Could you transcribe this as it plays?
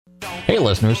Hey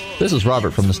listeners, this is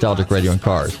Robert from Nostalgic Radio and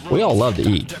Cars. We all love to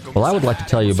eat. Well, I would like to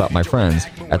tell you about my friends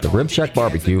at the Rib Shack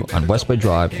Barbecue on West Bay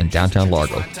Drive in downtown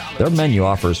Largo. Their menu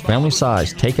offers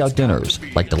family-sized takeout dinners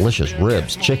like delicious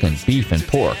ribs, chicken, beef, and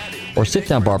pork, or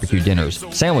sit-down barbecue dinners,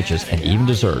 sandwiches, and even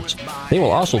desserts. They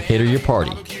will also cater your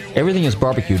party. Everything is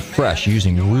barbecued fresh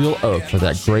using real oak for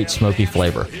that great smoky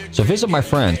flavor. So visit my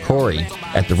friend Corey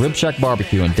at the Rib Shack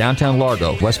Barbecue in downtown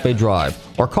Largo, West Bay Drive,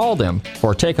 or call them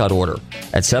for a takeout order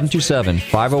at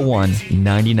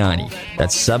 727-501-9090.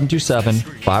 That's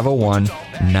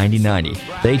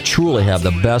 727-501-9090. They truly have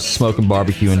the best smoking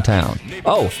barbecue in town.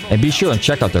 Oh, and be sure and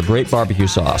check out their great barbecue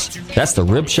sauce. That's the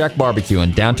Rib Shack Barbecue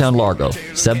in downtown Largo,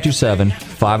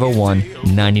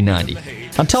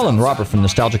 727-501-9090. I'm telling Robert from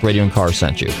Nostalgic Radio and Cars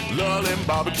sent you.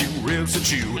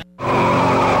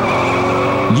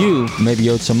 You may be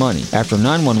owed some money. After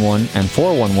 911 and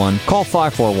 411, call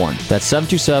 541. That's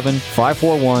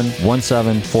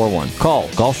 727-541-1741. Call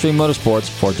Gulfstream Motorsports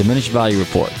for a diminished value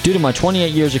report. Due to my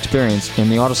 28 years experience in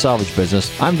the auto salvage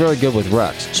business, I'm very good with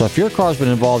wrecks. So if your car's been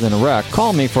involved in a wreck,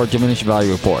 call me for a diminished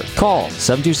value report. Call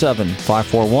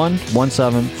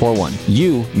 727-541-1741.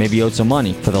 You may be owed some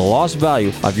money for the lost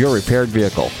value of your repaired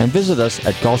vehicle. And visit us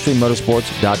at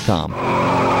GulfstreamMotorsports.com.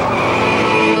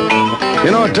 You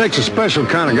know, it takes a special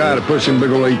kind of guy to push them big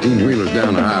old 18-wheelers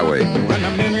down the highway.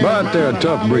 But they're a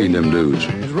tough breed, them dudes.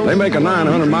 They make a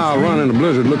 900-mile run in a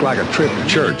blizzard look like a trip to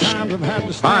church.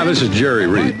 Hi, this is Jerry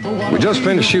Reed. We just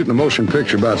finished shooting a motion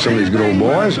picture about some of these good old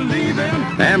boys.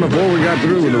 And before we got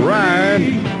through with the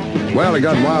ride, well, it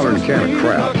got wilder than a can of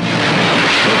crap.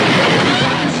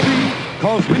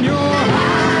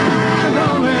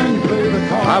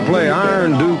 I play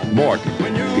Iron Duke Borton.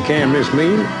 You can't miss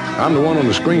me. I'm the one on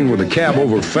the screen with the cab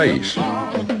over face.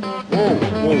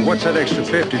 Whoa, what's that extra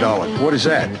 $50? What is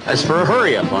that? That's for a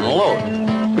hurry-up on a load.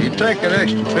 You take that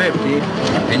extra 50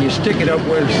 and you stick it up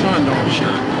where the sun don't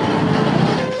shine.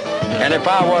 And if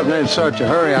I wasn't in such a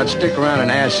hurry, I'd stick around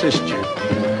and assist you.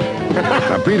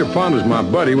 Now, Peter Ponder's my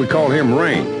buddy. We call him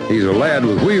Rain. He's a lad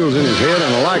with wheels in his head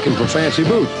and a liking for fancy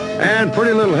boots. And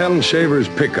pretty little Helen Shaver's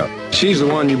pickup. She's the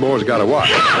one you boys got to watch.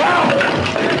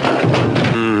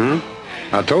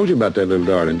 I told you about that little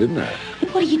darling, didn't I?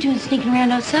 What are you doing sneaking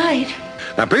around outside?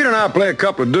 Now, Peter and I play a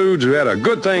couple of dudes who had a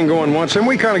good thing going once, and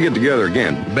we kind of get together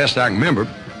again. Best I can remember,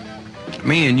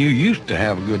 me and you used to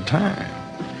have a good time.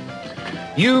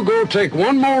 You go take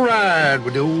one more ride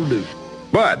with the old dude.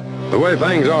 But the way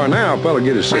things are now, a fella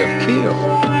get himself killed.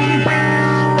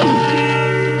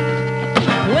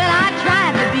 Well, I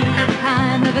tried to be the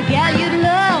kind of a gal you'd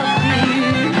love to.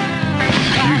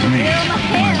 Excuse me.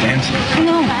 Want to dance?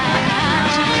 No.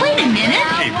 Wait a minute.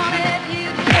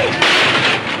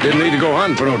 Didn't need to go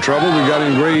hunting for no trouble. We got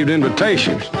engraved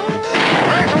invitations.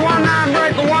 Breaker 19,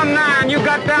 Breaker 19. You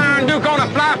got down Duke on a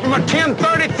fly from a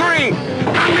 1033.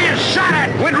 I'm being shot at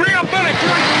with real bullets.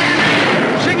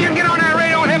 See if you can get on that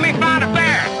radio and help me find a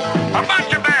bear. A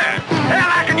bunch of bears. Hell,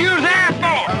 I can use the Air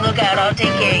Force. Look out, I'll take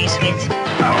care of you, Switz.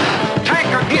 Oh, take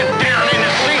her, get down in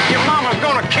the seat. Your mama's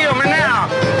gonna kill me now.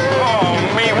 Oh,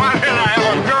 me, why didn't I have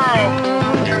a girl?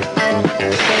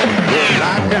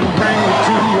 I can bring you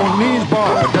to your knees, boy,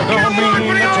 but that don't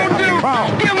mean that you can crawl.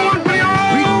 Give one for the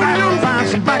old Reach back and find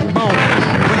some backbone.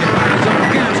 When your body's up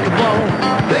against the wall,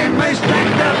 they may stack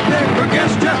that neck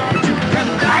against you, but you can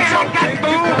dance on that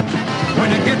fool. When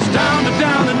it gets down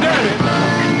and dirty,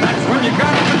 that's when you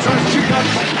got to trust your gut.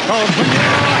 Cause when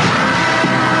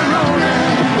you're rolling,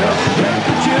 let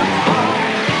the chips fall.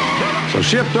 So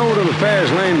shift over to the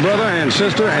fast lane, brother and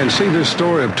sister, and see this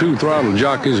story of two throttle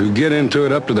jockeys who get into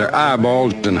it up to their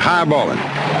eyeballs and highballing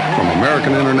from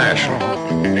American International.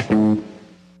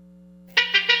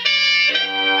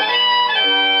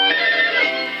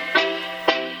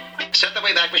 Set the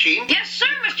Wayback Machine. Yes, sir,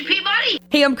 Mr. Peabody.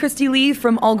 Hey, I'm Christy Lee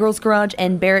from All Girls Garage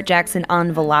and Barrett Jackson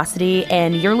on Velocity,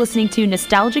 and you're listening to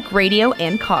Nostalgic Radio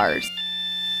and Cars.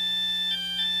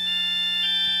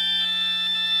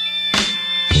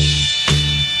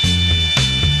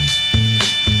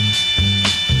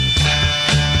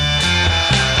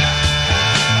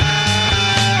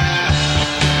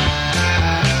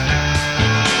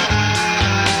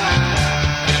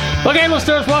 Okay,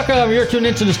 listeners, welcome. You're tuned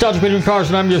into Nostalgic Radio and Cars,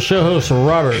 and I'm your show host,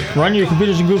 Robert. Run your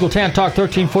computers and Google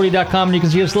TanTalk1340.com, and you can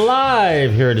see us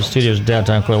live here at the studios in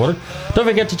downtown Clearwater. Don't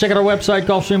forget to check out our website,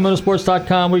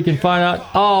 GulfstreamMotorsports.com, where you can find out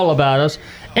all about us.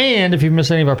 And if you've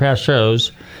missed any of our past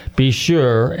shows, be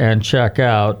sure and check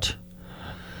out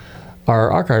our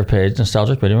archive page,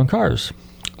 Nostalgic Radio and Cars.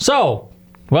 So,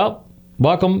 well,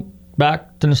 welcome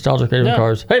back to Nostalgic Radio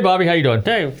Cars. Hey, Bobby, how you doing?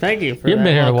 Hey, thank you for You've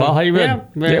been here in a while. How you been?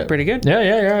 Yeah, pretty good.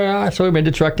 Yeah. So we made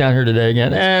the truck down here today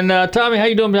again. And Tommy, how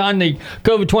you doing behind the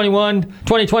COVID-21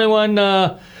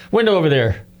 2021 window over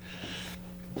there?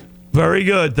 Very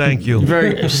good, thank you.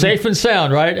 Very safe and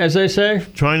sound, right, as they say?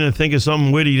 Trying to think of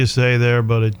something witty to say there,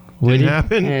 but it didn't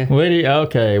happen. Yeah. Witty,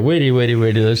 okay. Witty.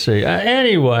 Let's see.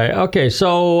 Anyway, okay,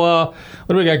 so what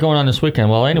do we got going on this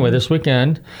weekend? Well, anyway, this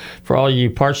weekend, for all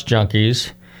you parts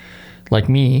junkies, like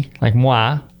me, like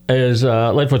moi, is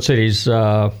Lakewood City's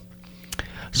swap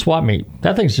meet.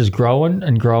 That thing's just growing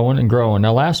and growing and growing.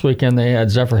 Now, last weekend they had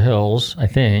Zephyr Hills, I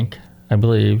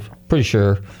believe, pretty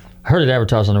sure. I heard it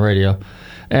advertised on the radio.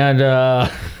 And no,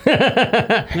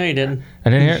 you didn't. I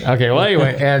didn't hear it? Okay, well,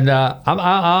 anyway, and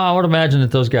I would imagine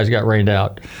that those guys got rained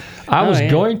out. I was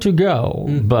going to go,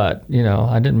 but,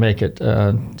 I didn't make it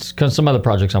because some other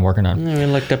projects I'm working on. We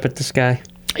looked up at the sky.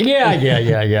 Yeah.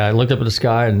 I looked up at the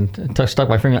sky and stuck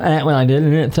my finger. When I did,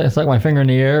 and it stuck my finger in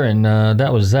the air, and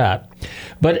that was that.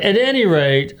 But at any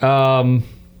rate, look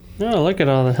at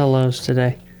all the hellos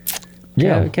today.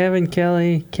 Yeah, Kevin,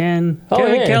 Kelly, Ken. Oh,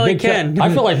 Kevin, yeah, Kelly, Ken.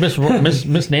 I feel like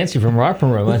Miss Nancy from Rocker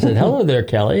Room. I said, "Hello there,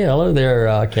 Kelly. Hello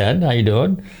there, Ken. How you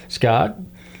doing? Scott,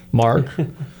 Mark,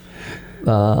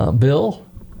 Bill.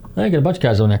 I got a bunch of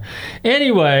guys on there.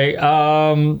 Anyway,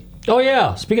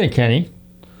 speaking of Kenny,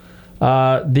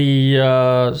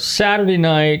 the Saturday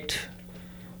night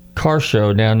car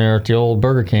show down there at the old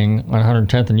Burger King on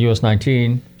 110th and US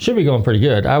 19 should be going pretty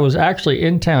good. I was actually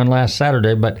in town last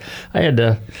Saturday, but I had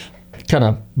to kind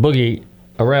of boogie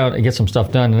around and get some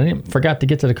stuff done, and I forgot to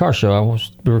get to the car show.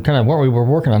 We were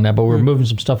working on that, but we were moving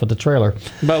some stuff with the trailer.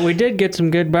 But we did get some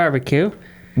good barbecue.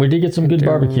 We did get some good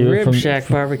barbecue Rib Shack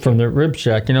barbecue from the Rib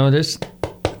Shack. This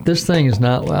thing is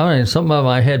not. Some of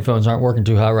my headphones aren't working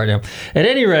too hot right now. At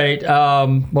any rate,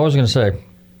 what was I going to say?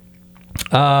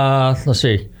 Let's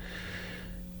see.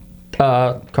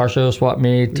 Car show, swap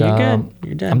meet. You're good.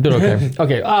 You're done. I'm doing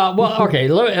okay. Okay.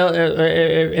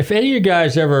 If any of you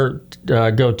guys ever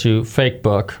go to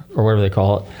Facebook or whatever they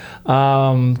call it,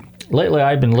 lately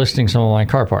I've been listing some of my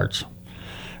car parts.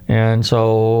 And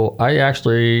so I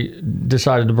actually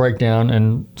decided to break down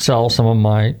and sell some of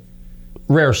my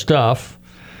rare stuff.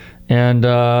 And you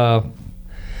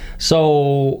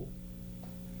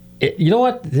know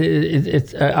what?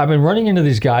 I've been running into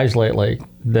these guys lately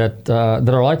that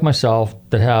are like myself,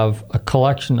 that have a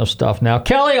collection of stuff. Now,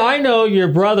 Kelly, I know your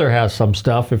brother has some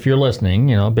stuff. If you're listening,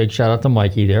 big shout out to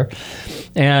Mikey there.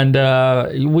 And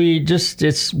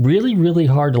it's really, really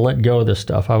hard to let go of this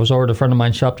stuff. I was over at a friend of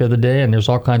mine's shop the other day, and there's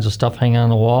all kinds of stuff hanging on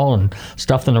the wall and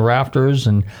stuff in the rafters,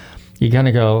 and you kind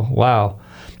of go, wow.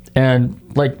 And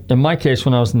like in my case,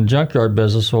 when I was in the junkyard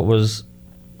business, what was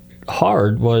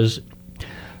hard was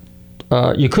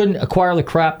you couldn't acquire the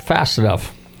crap fast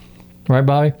enough. Right,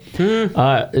 Bobby?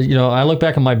 I look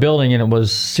back at my building, and it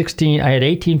was 16. I had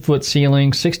 18-foot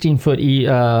ceilings, 16-foot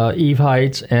eave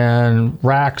heights, and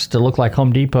racks that looked like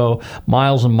Home Depot.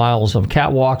 Miles and miles of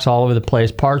catwalks all over the place,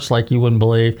 parts like you wouldn't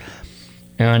believe.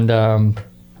 And at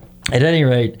any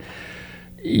rate,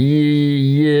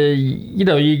 you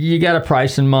got a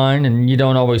price in mind, and you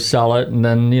don't always sell it. And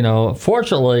then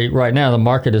fortunately, right now the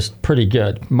market is pretty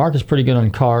good. The market's pretty good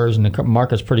on cars, and the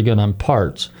market's pretty good on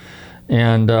parts.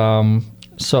 And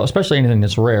so especially anything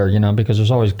that's rare, because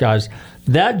there's always guys.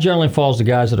 That generally falls to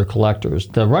guys that are collectors.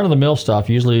 The run-of-the-mill stuff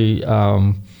usually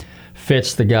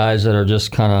fits the guys that are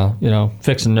just kind of,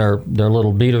 fixing their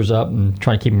little beaters up and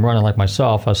trying to keep them running like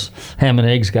myself, us ham and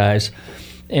eggs guys.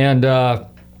 And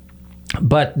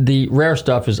but the rare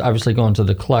stuff is obviously going to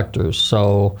the collectors.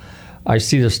 So I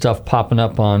see this stuff popping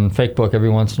up on Facebook every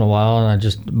once in a while, and I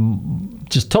just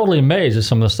totally amazed at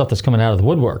some of the stuff that's coming out of the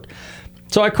woodwork.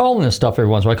 So I call in this stuff every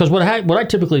once in a while, because what I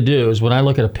typically do is when I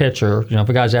look at a picture, if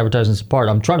a guy's advertising this part,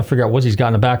 I'm trying to figure out what he's got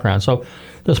in the background. So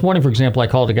this morning, for example, I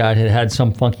called a guy that had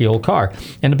some funky old car.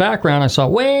 In the background, I saw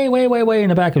way in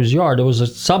the back of his yard, there was a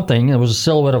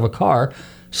silhouette of a car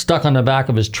stuck on the back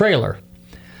of his trailer.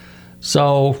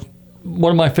 So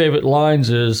one of my favorite lines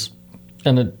is,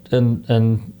 and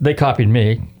they copied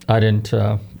me. I didn't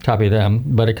copy them,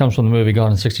 but it comes from the movie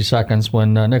Gone in 60 Seconds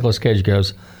when Nicolas Cage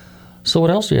goes, "So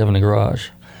what else do you have in the garage?"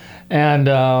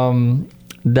 And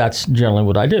that's generally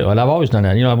what I do. And I've always done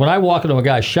that. When I walk into a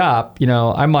guy's shop,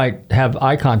 I might have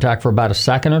eye contact for about a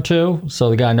second or two, so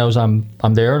the guy knows I'm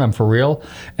there and I'm for real.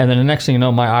 And then the next thing you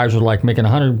know, my eyes are like making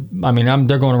 100.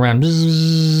 They're going around.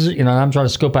 Bzzz, I'm trying to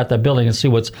scope out that building and see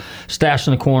what's stashed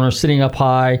in the corner, sitting up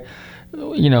high,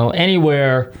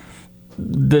 anywhere.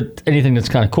 Anything that's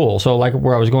kind of cool. So like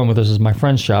where I was going with this is my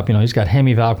friend's shop. He's got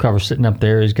Hemi valve covers sitting up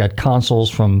there. He's got consoles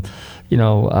from,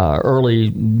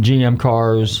 early GM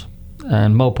cars.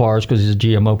 and Mopars because he's a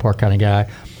GM Mopar kind of guy.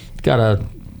 Got a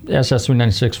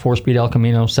SS396 4-speed El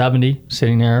Camino 70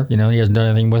 sitting there. He hasn't done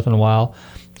anything with it in a while.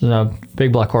 There's a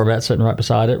big black Corvette sitting right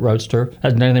beside it, Roadster.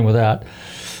 Hasn't done anything with that.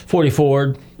 40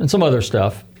 Ford and some other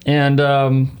stuff. And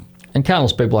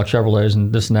countless big block Chevrolets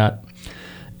and this and that.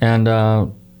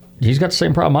 And he's got the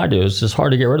same problem I do. It's just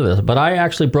hard to get rid of this. But I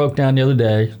actually broke down the other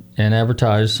day and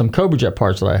advertised some Cobra Jet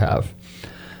parts that I have.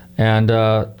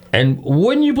 And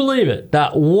wouldn't you believe it,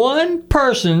 that one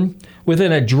person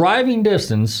within a driving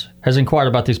distance has inquired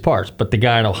about these parts. But the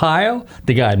guy in Ohio,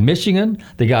 the guy in Michigan,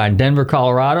 the guy in Denver,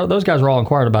 Colorado, those guys are all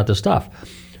inquiring about this stuff.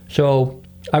 So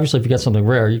obviously if you got something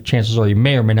rare, chances are you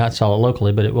may or may not sell it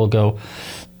locally, but it will go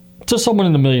to someone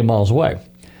in a million miles away.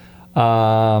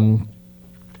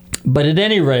 But at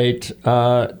any rate,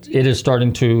 it is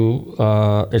starting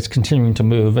to, it's continuing to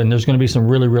move, and there's going to be some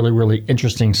really, really, really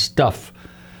interesting stuff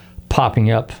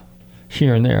popping up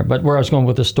here and there. But where I was going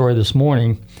with this story this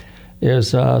morning is,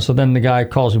 so then the guy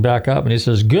calls me back up and he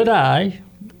says, good eye.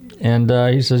 And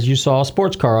he says, you saw a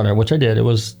sports car on there, which I did. It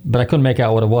was, but I couldn't make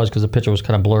out what it was because the picture was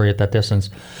kind of blurry at that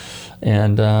distance.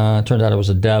 And it turned out it was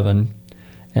a Devon.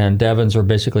 And Devons are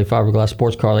basically fiberglass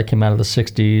sports car. They came out of the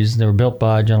 60s. They were built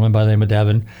by a gentleman by the name of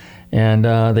Devon. And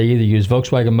they either use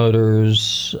Volkswagen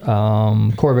motors,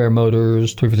 Corvair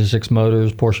motors, 356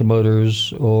 motors, Porsche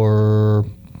motors, or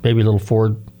maybe a little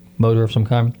Ford motor of some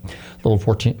kind, a little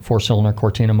four-cylinder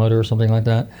Cortina motor or something like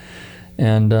that.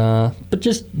 And but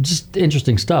just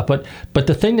interesting stuff. But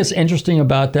the thing that's interesting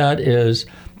about that is,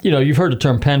 you've heard the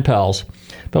term pen pals,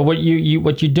 but what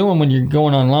you're doing when you're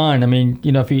going online, I mean,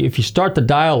 if you start the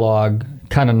dialogue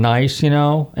kind of nice,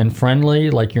 and friendly,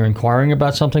 like you're inquiring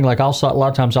about something, like a lot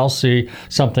of times I'll see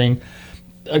something.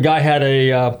 A guy had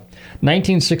a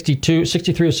 1962,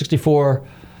 63 or 64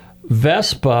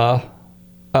 Vespa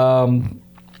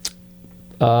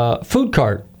food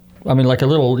cart. I mean, like a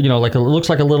little, like it looks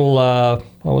like a little,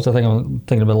 what was the thing I'm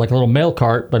thinking about? Like a little mail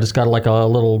cart, but it's got like a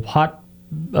little hot,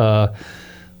 one of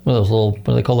those little, what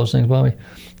do they call those things, Bobby?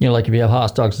 Like if you have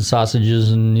hot dogs and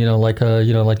sausages and, like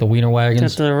the wiener wagons.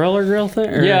 Is that the roller grill thing?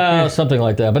 Or? Yeah, something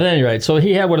like that. But at any rate, so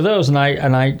he had one of those, and I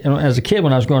as a kid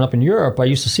when I was growing up in Europe, I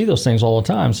used to see those things all the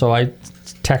time. So I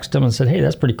texted him and said, hey,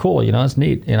 that's pretty cool, that's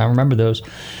neat. And I remember those.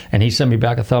 And he sent me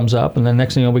back a thumbs up, and then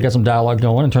next thing you know, we got some dialogue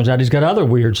going, and it turns out he's got other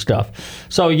weird stuff.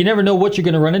 So you never know what you're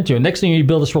going to run into. And next thing you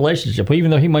build this relationship, even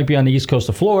though he might be on the east coast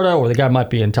of Florida, or the guy might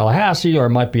be in Tallahassee, or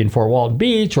it might be in Fort Walton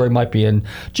Beach, or he might be in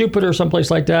Jupiter or someplace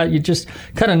like that. You just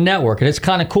kind of network, and it's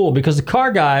kind of cool because the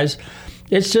car guys,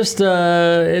 it's just,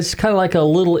 it's kind of like a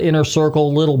little inner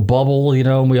circle, little bubble,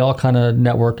 and we all kind of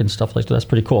network and stuff like that. That's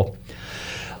pretty cool.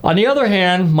 On the other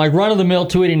hand, my run-of-the-mill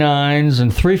 289s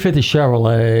and 350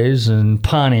 Chevrolets and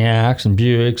Pontiacs and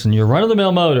Buicks and your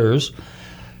run-of-the-mill motors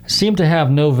seem to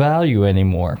have no value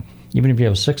anymore, even if you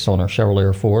have a 6-cylinder Chevrolet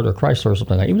or Ford or Chrysler or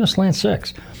something like that, even a Slant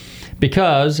 6.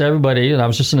 Because everybody, and I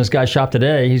was just in this guy's shop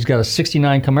today, he's got a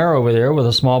 69 Camaro over there with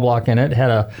a small block in it, had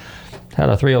a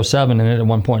 307 in it at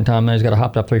one point in time, now he's got a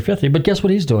hopped-up 350. But guess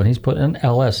what he's doing? He's putting an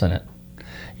LS in it.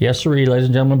 Yes, sir, ladies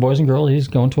and gentlemen, boys and girls, he's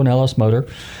going to an LS motor.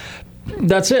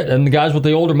 That's it. And the guys with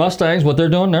the older Mustangs, what they're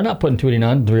doing, they're not putting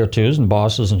 289, 302s and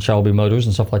Bosses and Shelby motors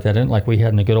and stuff like that in like we had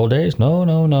in the good old days.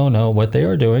 No. What they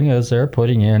are doing is they're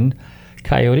putting in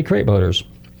Coyote crate motors.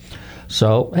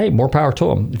 So, hey, more power to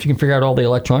them. If you can figure out all the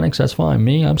electronics, that's fine.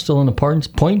 Me, I'm still in the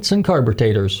points and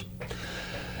carburetors.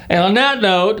 And on that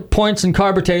note, points and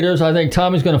carburetors, I think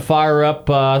Tommy's going to fire up,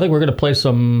 I think we're going to play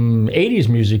some 80s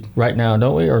music right now,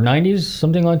 don't we? Or 90s,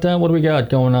 something like that. What do we got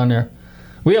going on there?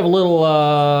 We have a little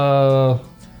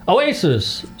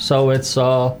Oasis, so it's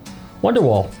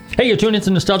Wonderwall. Hey, you're tuned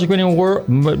into Nostalgic Radio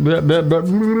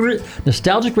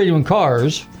and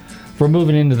Cars. We're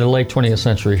moving into the late 20th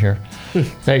century here.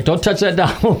 Hey, don't touch that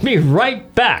dial. We'll be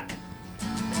right back.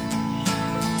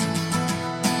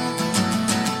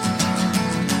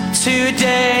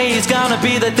 Today is gonna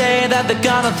be the day that they're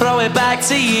gonna throw it back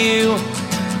to you.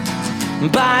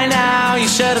 By now you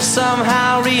should have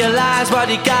somehow realized what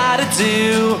you gotta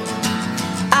do.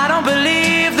 I don't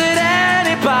believe that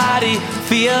anybody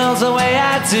feels the way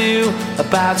I do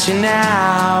about you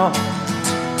now.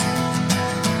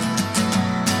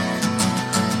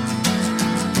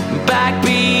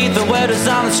 Backbeat, the word is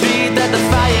on the street that the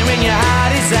fire in your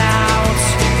heart is out.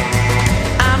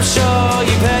 I'm sure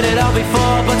you've heard it all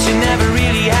before, but you never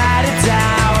really had a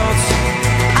doubt.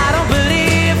 I don't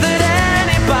believe that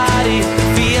anybody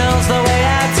feels the way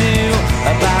I do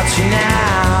about you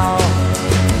now.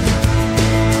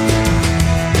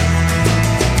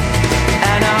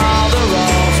 And all the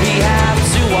roads we have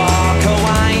to walk are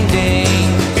winding,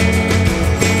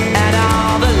 and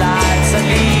all the lights that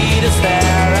lead us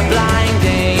there are blind.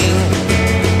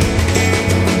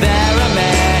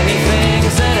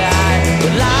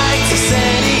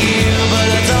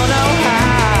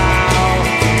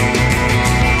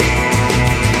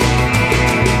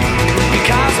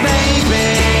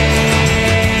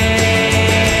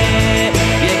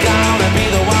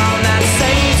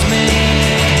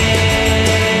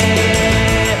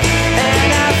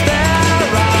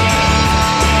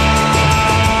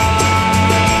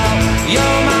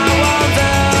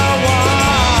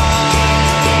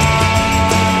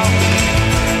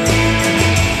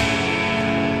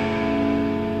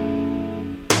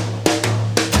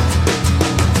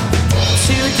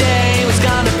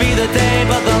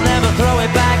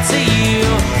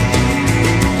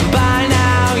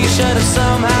 to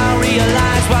somehow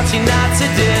realize what you're not to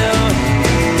do.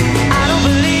 I don't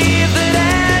believe that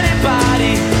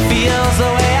anybody feels the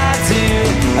way I do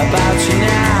about you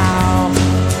now.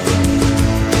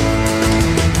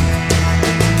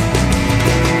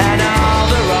 And all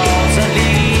the roads that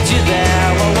lead you there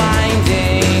were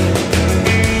winding,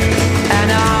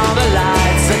 and all the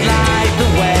lights that light the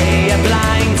way are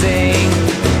blinding.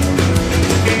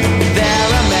 There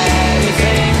are many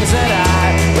things that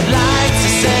I would like to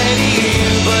say to you,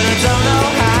 but I don't know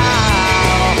how.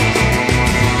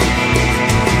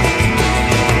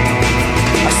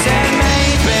 I said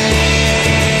maybe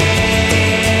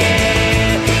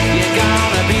you're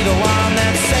gonna be the one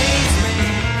that saves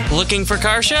me. Looking for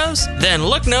car shows? Then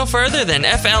look no further than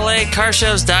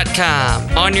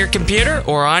FLAcarshows.com. On your computer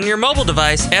or on your mobile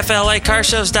device,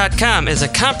 FLAcarshows.com is a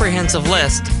comprehensive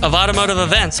list of automotive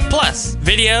events, plus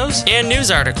videos and news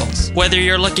articles. Whether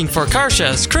you're looking for car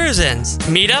shows, cruise-ins,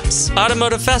 meetups,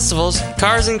 automotive festivals,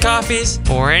 cars and coffees,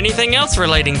 or anything else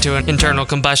relating to an internal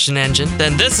combustion engine,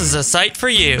 then this is a site for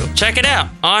you. Check it out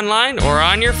online or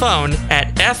on your phone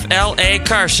at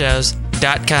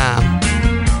FLAcarshows.com.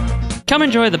 Come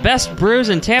enjoy the best brews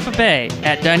in Tampa Bay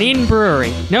at Dunedin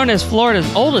Brewery. Known as Florida's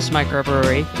oldest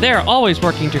microbrewery, they are always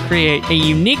working to create a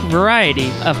unique variety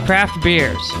of craft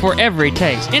beers for every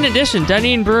taste. In addition,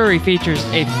 Dunedin Brewery features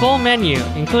a full menu,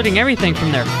 including everything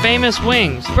from their famous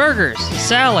wings, burgers,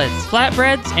 salads,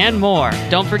 flatbreads, and more.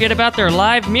 Don't forget about their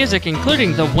live music,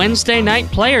 including the Wednesday Night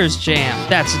Players Jam.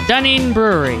 That's Dunedin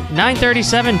Brewery,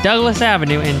 937 Douglas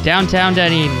Avenue in downtown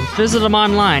Dunedin. Visit them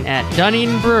online at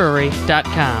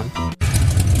DunedinBrewery.com.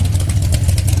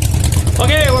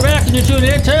 Okay, we're back, and you're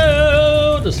tuning in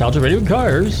to Nostalgia Radio and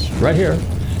Cars, right here,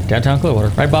 downtown Clearwater.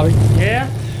 Right, Bobby? Yeah.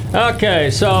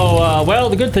 Okay, so, well,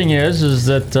 the good thing is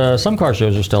that some car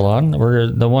shows are still on.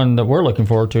 The one that we're looking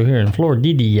forward to here in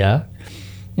Florida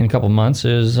in a couple months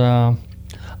is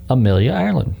Amelia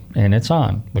Island, and it's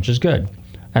on, which is good.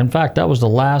 In fact, that was the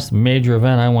last major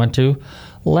event I went to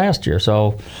last year,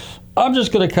 so I'm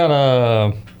just going to kind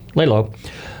of lay low.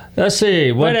 Let's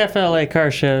see. But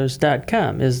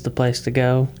FLAcarshows.com is the place to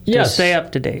go to stay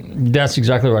up to date. That's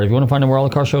exactly right. If you want to find out where all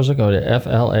the car shows are, go to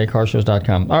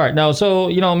FLAcarshows.com. All right. Now, so,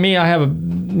 me, I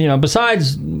have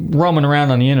besides roaming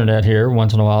around on the internet here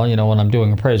once in a while, when I'm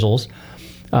doing appraisals,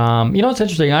 it's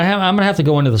interesting. I'm going to have to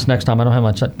go into this next time. I don't have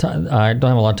much time. I don't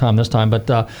have a lot of time this time.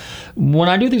 But when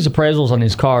I do these appraisals on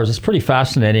these cars, it's pretty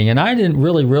fascinating. And I didn't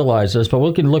really realize this, but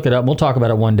we can look it up. We'll talk about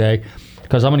it one day,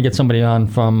 because I'm going to get somebody on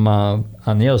from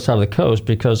on the other side of the coast,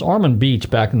 because Ormond Beach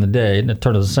back in the day, in the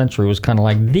turn of the century, was kind of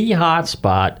like the hot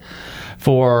spot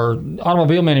for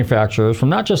automobile manufacturers from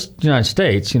not just the United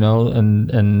States,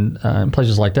 and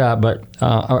places like that, but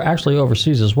are actually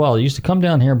overseas as well. They used to come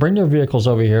down here, bring their vehicles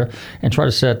over here, and try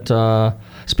to set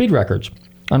speed records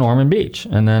on Ormond Beach.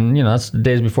 And then, that's the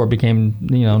days before it became,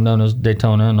 known as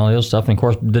Daytona and all the other stuff. And of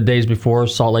course, the days before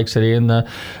Salt Lake City and the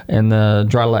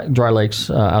dry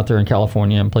lakes out there in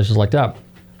California and places like that.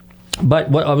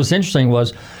 But what was interesting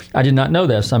was, I did not know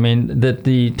this. I mean, that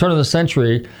the turn of the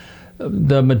century,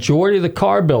 the majority of the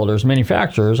car builders,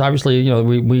 manufacturers, obviously,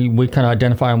 we kind of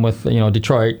identify them with,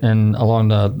 Detroit and along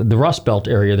the Rust Belt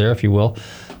area there, if you will.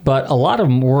 But a lot of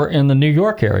them were in the New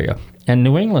York area and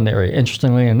New England area,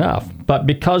 interestingly enough. But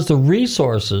because the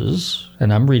resources,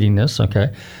 and I'm reading this,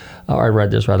 okay, or I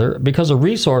read this rather, because the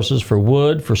resources for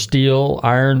wood, for steel,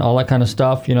 iron, all that kind of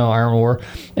stuff, iron ore,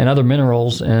 and other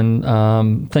minerals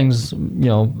and things,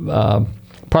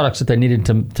 products that they needed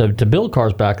to build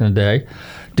cars back in the day,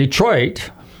 Detroit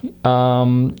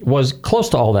was close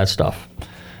to all that stuff.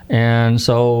 And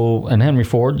so, and Henry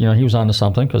Ford, he was onto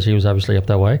something, because he was obviously up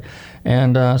that way.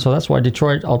 And so that's why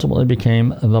Detroit ultimately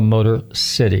became the Motor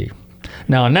City.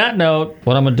 Now, on that note,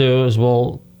 what I'm going to do is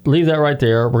we'll leave that right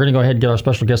there. We're going to go ahead and get our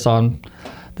special guest on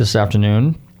this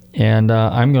afternoon. And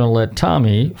I'm going to let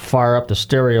Tommy fire up the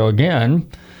stereo again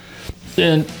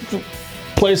and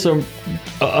play some...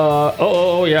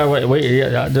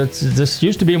 this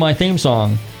used to be my theme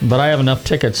song, but I have enough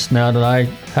tickets now that I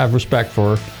have respect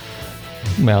for...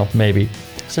 Well, maybe.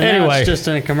 So anyway, now it's just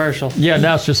in a commercial. Yeah,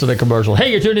 now it's just in a commercial.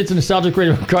 Hey, you're tuned into Nostalgic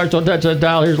Radio Cars. Don't touch that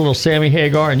dial. Here's a little Sammy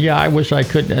Hagar. And yeah, I wish I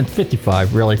could. And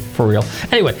 55, really, for real.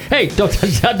 Anyway, hey, don't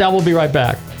touch that dial. We'll be right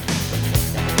back.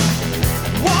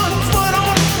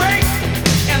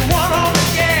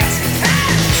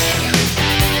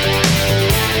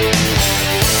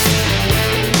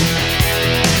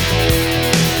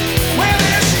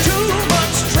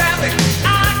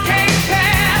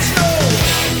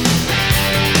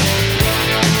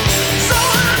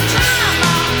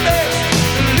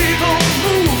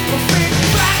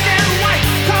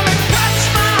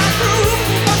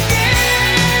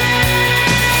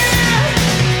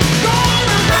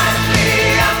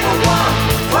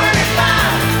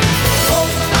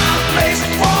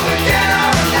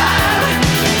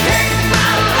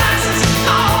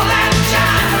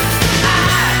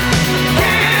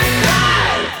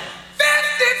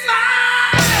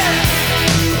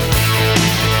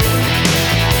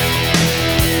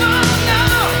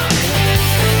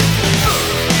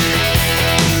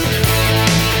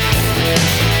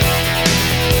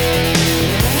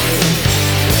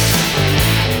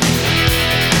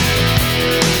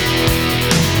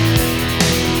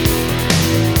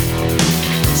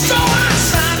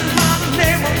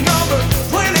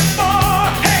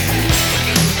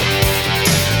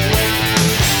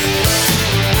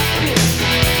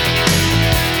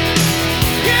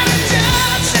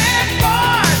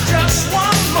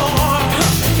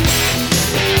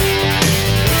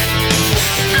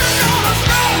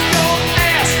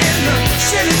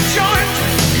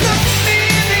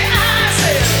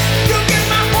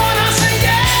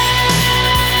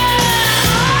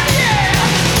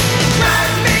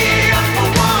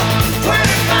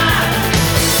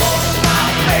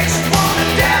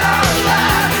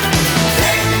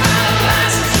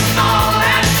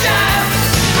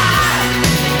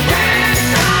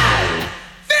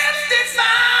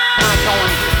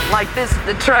 like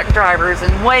the truck drivers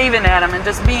and waving at them and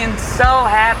just being so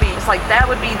happy. It's like that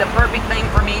would be the perfect thing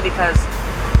for me because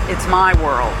it's my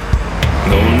world.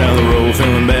 Going down the road,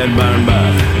 feeling bad by and by.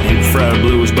 Deep fried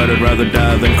blues, but I'd rather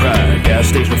die than cry. Gas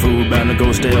station food bound to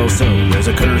go stale soon. There's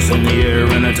a curse in the air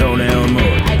and a toenail more.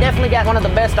 I definitely got one of the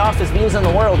best office views in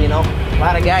the world, you know. A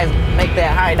lot of guys make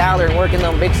that high dollar and work in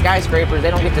them big skyscrapers.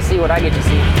 They don't get to see what I get to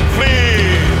see.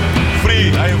 Free,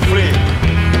 I am free.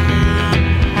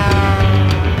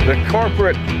 The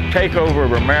corporate takeover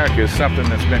of America is something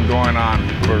that's been going on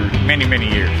for many, many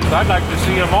years. I'd like to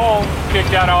see them all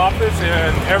kicked out of office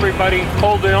and everybody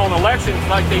hold their own elections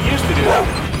like they used to do.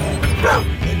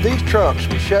 If these trucks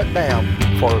were shut down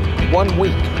for 1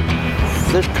 week,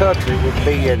 this country would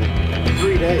be in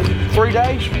 3 days. 3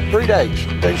 days? 3 days.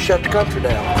 They shut the country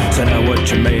down. So now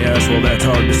what you may ask, well that's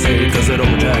hard to say, cause that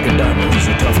old Jack of Diamonds is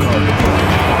a tough card to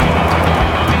play.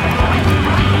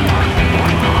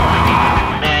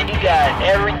 Got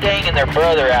everything and their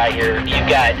brother out here. You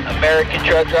got American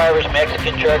truck drivers,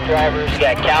 Mexican truck drivers, you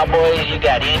got cowboys, you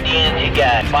got Indians, you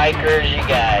got bikers, you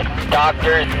got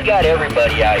doctors, you got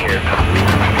everybody out here.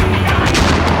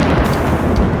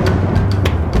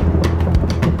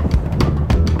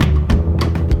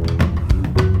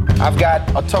 I've got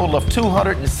a total of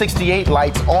 268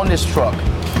 lights on this truck.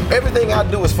 Everything I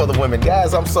do is for the women.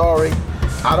 Guys, I'm sorry.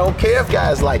 I don't care if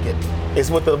guys like it.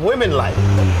 It's what the women like.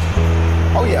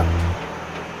 Oh, yeah.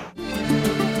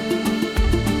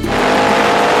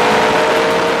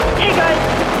 Hey, guys.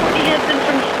 It's Hanson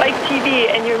from Spike TV,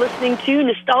 and you're listening to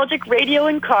Nostalgic Radio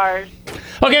and Cars.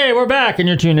 Okay, we're back, and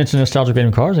you're tuned into Nostalgic Radio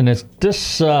and Cars, and it's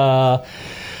this time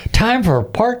for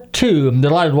part 2. I'm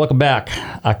delighted to welcome back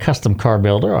a custom car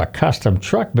builder, a custom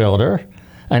truck builder,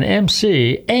 an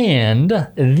MC, and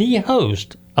the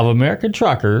host of American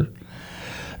Trucker,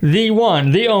 the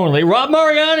one, the only, Robb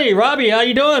Mariani. Robbie, how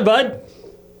you doing, bud?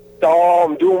 Oh,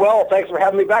 I'm doing well. Thanks for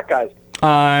having me back, guys.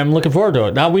 I'm looking forward to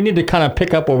it. Now, we need to kind of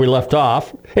pick up where we left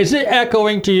off. Is it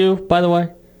echoing to you, by the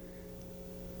way?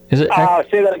 Is it?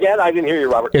 Say that again. I didn't hear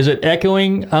you, Robert. Is it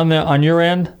echoing on your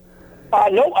end?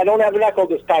 No, I don't have an echo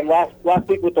this time. Last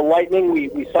week with the lightning,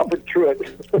 we suffered through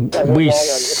it. We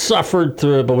suffered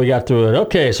through it, but we got through it.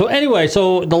 Okay, so anyway,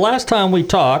 so the last time we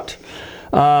talked,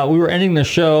 we were ending the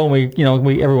show, and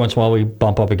we every once in a while we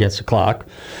bump up against the clock,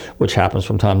 which happens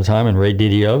from time to time in Ray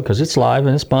DDO because it's live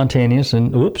and it's spontaneous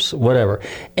and oops, whatever.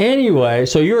 Anyway,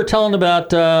 so you were telling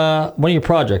about one of your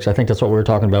projects. I think that's what we were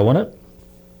talking about, wasn't it?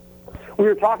 We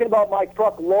were talking about my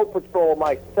truck load patrol,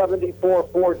 my 74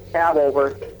 Ford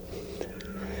Cabover.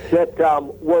 That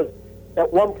was,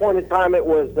 at one point in time, it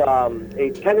was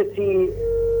a Tennessee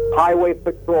Highway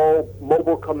Patrol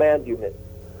Mobile Command Unit.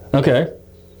 Okay.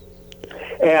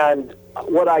 And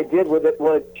what I did with it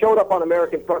was it showed up on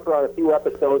American Trucker on a few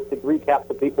episodes to recap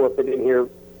the people if they didn't hear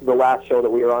the last show that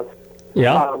we were on.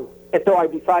 Yeah. And so I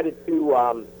decided to,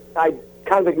 I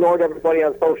kind of ignored everybody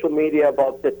on social media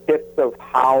about the tips of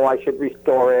how I should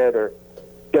restore it, or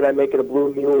should I make it a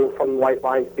Blue Mule from White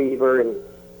Line Fever, and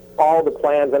all the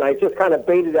plans. And I just kind of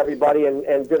baited everybody and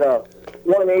did a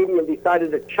 180 and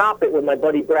decided to chop it with my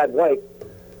buddy Brad White.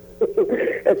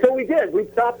 And so we did. We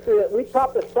chopped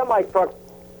the semi-truck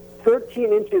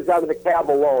 13 inches out of the cab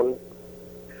alone,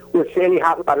 which any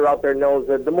hot rodder out there knows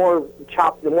that the more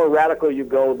chopped, the more radical you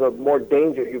go, the more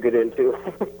danger you get into.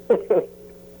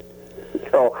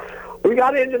 So we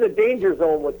got into the danger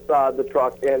zone with the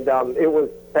truck, and it was,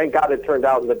 thank God it turned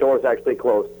out, and the doors actually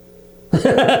closed.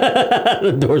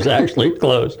 The door's actually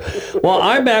closed. Well,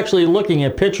 I'm actually looking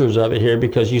at pictures of it here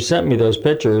because you sent me those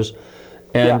pictures,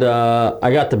 and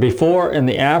I got the before and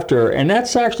the after, and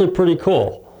that's actually pretty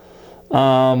cool.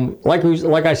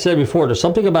 Like I said before, there's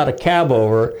something about a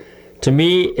Cabover. To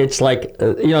me, it's like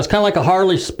it's kind of like a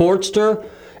Harley Sportster,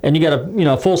 and you got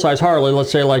a full-size Harley.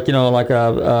 Let's say like what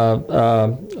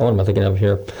am I thinking of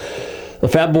here? The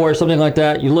Fat Boy or something like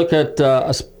that. You look at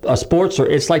a Sportster,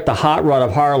 it's like the hot rod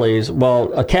of Harleys.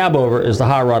 Well, a Cabover is the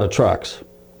hot rod of trucks.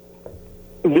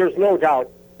 There's no doubt.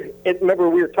 Remember,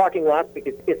 we were talking last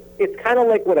week. It's kind of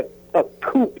like what a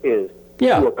coupe is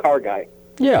to a car guy.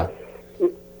 Yeah.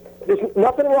 There's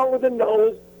nothing wrong with the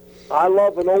nose. I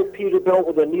love an old Peterbilt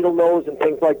with a needle nose and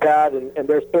things like that, and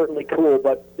they're certainly cool.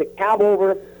 But the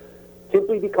Cabover,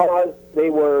 simply because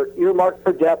they were earmarked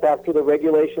for death after the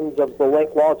regulations of the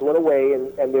length laws went away,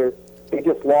 and they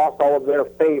just lost all of their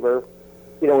favor,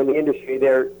 in the industry.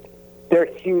 They're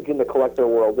huge in the collector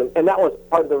world, and that was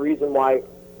part of the reason why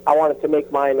I wanted to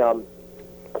make mine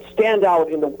stand out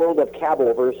in the world of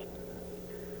Cabovers.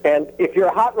 And if you're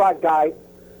a hot rod guy,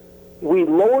 we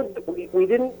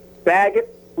didn't bag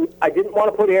it. I didn't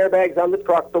want to put airbags on the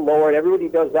truck to lower it. Everybody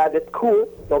does that. It's cool.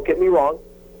 Don't get me wrong.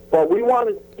 But we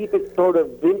wanted to keep it sort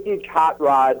of vintage hot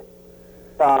rod.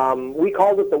 We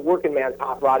called it the working man's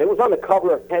hot rod. It was on the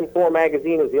cover of 10-4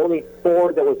 magazine. It was the only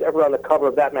Ford that was ever on the cover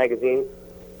of that magazine.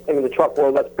 And in the truck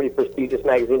world, that's a pretty prestigious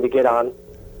magazine to get on.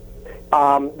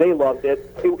 They loved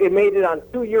it. It made it on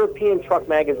 2 European truck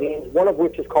magazines, one of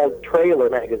which is called Trailer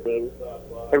Magazine.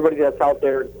 Everybody that's out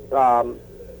there,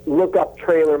 look up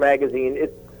Trailer Magazine.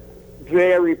 It's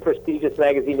very prestigious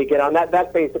magazine to get on.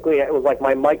 That basically, it was like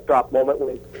my mic drop moment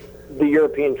when the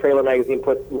European Trailer Magazine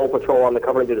put Low Patrol on the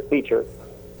cover and did a feature.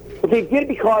 But they did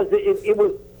because it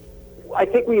was, I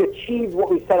think we achieved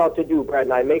what we set out to do, Brad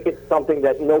and I, make it something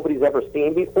that nobody's ever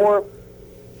seen before.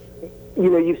 You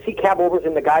know, you see cab overs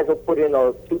and the guys will put in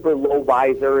a super low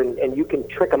visor and you can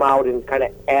trick them out and kind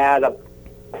of add a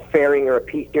fairing or a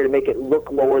piece here to make it look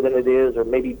lower than it is, or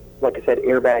maybe, like I said,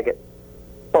 airbag it.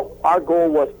 But our goal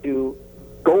was to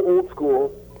go old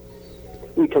school.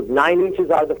 We took 9 inches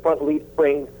out of the front leaf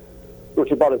springs, which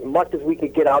is about as much as we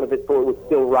could get out of it so it would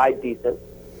still ride decent.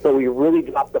 So we really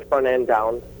dropped the front end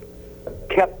down.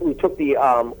 We took the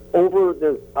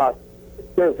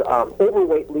there's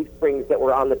overweight leaf springs that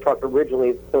were on the truck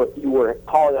originally, so if you were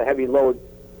hauling a heavy load,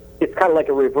 it's kind of like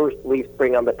a reversed leaf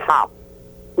spring on the top.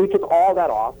 We took all that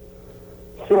off.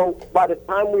 So by the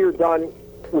time we were done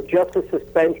with just the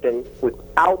suspension,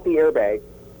 without the airbag,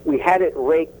 we had it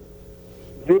raked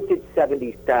vintage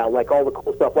 70s style, like all the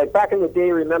cool stuff. Like back in the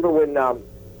day, remember,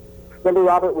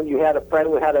 Robert, when you had a friend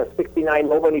who had a 69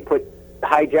 Nova and he put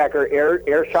hijacker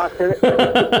air shocks in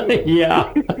it?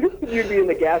 Yeah. You'd be in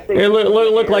the gas station. It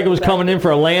looked like it was coming in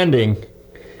for a landing.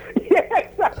 Yeah,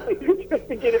 exactly. Just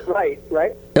to get it right?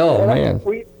 Oh, man.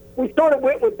 We sort of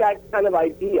went with that kind of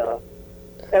idea,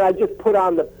 and I just put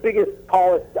on the biggest,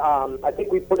 tallest, I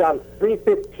think we put on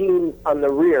 315s on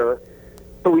the rear.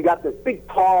 So we got this big,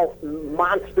 tall,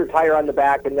 monster tire on the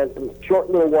back and then some short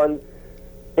little ones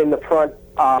in the front.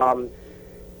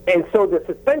 And so the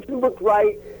suspension looked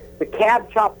right. The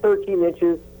cab chopped 13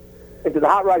 inches. And to the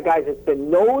hot rod guys, it's been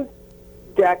nose,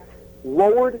 decked,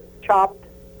 lowered, chopped,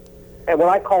 and what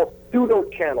I call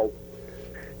pseudo-channeled.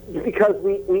 Because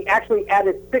we actually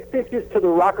added 6 inches to the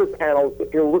rocker panels.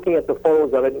 If you're looking at the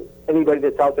photos of it, anybody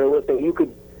that's out there listening, you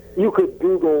could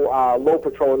Google Low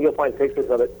Patrol and you'll find pictures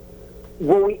of it.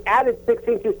 When we added 6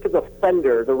 inches to the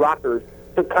fender, the rockers,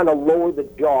 to kind of lower the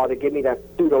jaw to give me that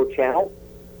pseudo-channel,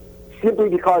 simply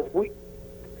because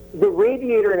the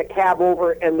radiator in a cab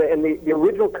over and the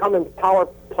original Cummins power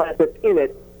plant that's in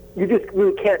it, you just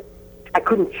really can't, I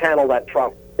couldn't channel that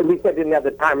truck. At least I didn't have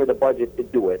the time or the budget to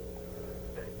do it.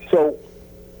 So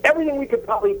everything we could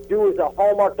probably do is a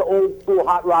hallmark to old school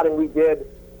hot rodding we did.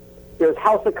 There's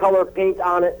House of Color paint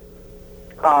on it.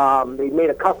 They made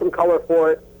a custom color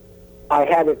for it. I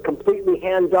had it completely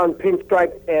hand-done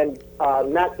pinstripes and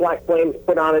matte black flames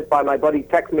put on it by my buddy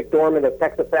Tex McDormand of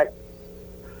Tex Effects.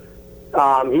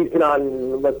 He's been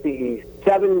on,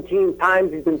 17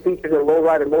 times. He's been featured in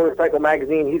Lowrider Motorcycle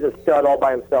Magazine. He's a stud all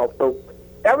by himself. So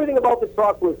everything about the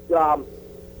truck was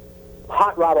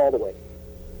hot rod all the way.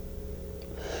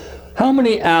 How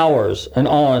many hours, and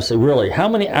honestly, really, how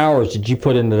many hours did you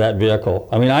put into that vehicle?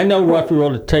 I mean, I know roughly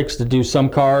what it takes to do some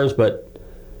cars, but...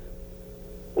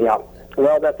 Yeah,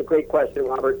 well, that's a great question,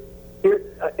 Robert. Here,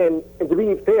 and to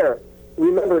be fair,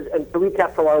 remember, and to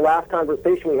recap from our last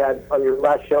conversation we had on your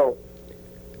last show,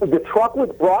 the truck was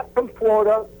brought from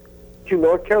Florida to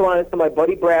North Carolina to my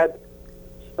buddy Brad.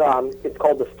 It's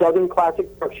called the Southern Classic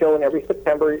Truck Show, and every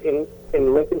September in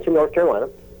Lincolnton, North Carolina.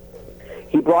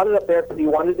 He brought it up there because he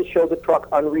wanted to show the truck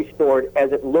unrestored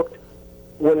as it looked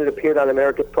when it appeared on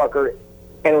American Trucker,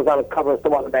 and it was on a cover of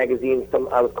some other magazines.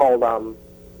 I was called,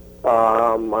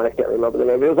 I can't remember the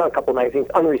name. It was on a couple of magazines,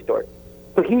 unrestored.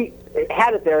 So he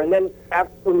had it there, and then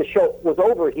after when the show was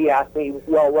over, he asked me,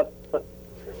 well, what do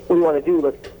you want to do?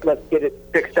 Let's get it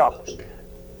fixed up.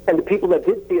 And the people that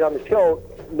did see it on the show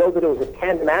know that it was a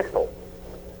tandem axle.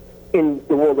 In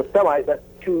the world of semis, that's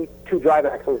two drive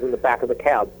axles in the back of the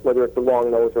cab, whether it's a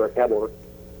long nose or a cab over.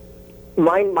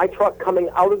 My truck coming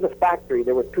out of the factory,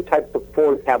 there were 2 types of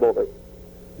Ford cab overs.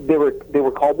 They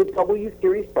were called the W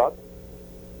Series truck.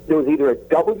 There was either a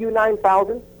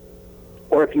W9000,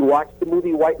 or if you watched the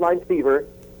movie White Line Fever,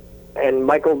 and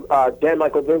Dan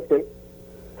Michael Vincent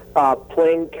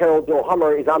playing Carol Joe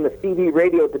Hummer is on the CB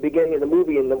radio at the beginning of the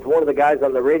movie, and one of the guys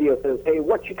on the radio says, "Hey,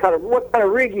 what kind of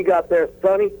rig you got there,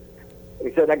 Sonny?"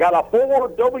 He said, "I got a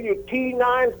Ford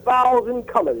WT9000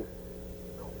 Cummins."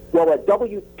 Well, a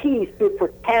WT stood for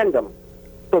tandem.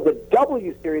 So the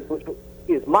W Series, which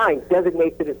is mine,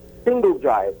 designates it as single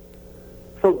drive.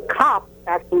 So COP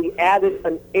actually added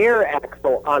an air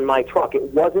axle on my truck.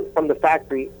 It wasn't from the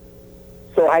factory.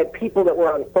 So so I had people that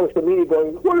were on social media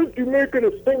going, "What did you make it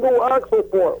a single axle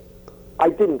for?" I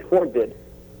didn't. Ford did.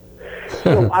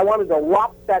 So I wanted to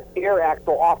lop that air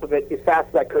axle off of it as fast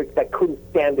as I could because I couldn't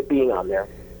stand it being on there.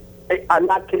 I'm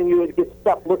not kidding you. It gets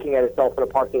stuck looking at itself in a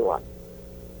parking lot.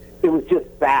 It was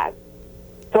just bad.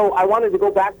 So I wanted to go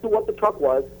back to what the truck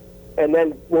was, and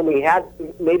then when we had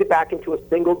made it back into a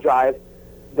single drive,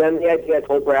 then the idea I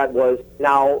told Brad was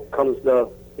now comes the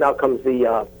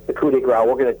coup de grace.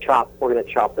 We're gonna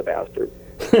chop the bastard.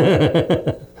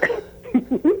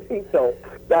 So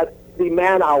that the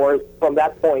man hours from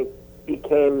that point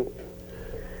became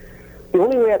the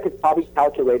only way I could probably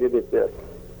calculate it is this.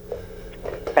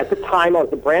 At the time, I was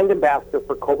the brand ambassador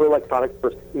for Cobra Electronics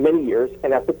for many years,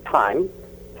 and at the time,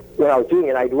 when I was doing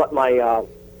it, I'd let my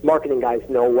marketing guys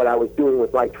know what I was doing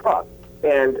with my truck.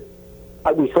 And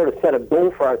we sort of set a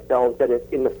goal for ourselves that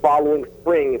in the following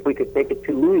spring, if we could take it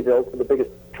to Louisville, to the biggest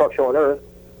truck show on earth,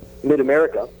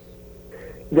 Mid-America,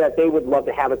 that they would love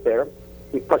to have it there.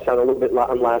 We touched on it a little bit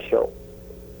on last show.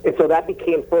 And so that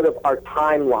became sort of our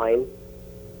timeline.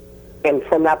 And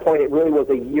from that point, it really was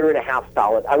a year and a half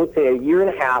solid. I would say a year and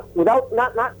a half, without,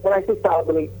 not when I say solid,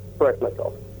 let me correct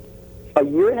myself. A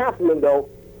year and a half window,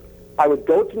 I would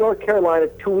go to North Carolina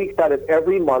 2 weeks out of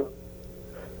every month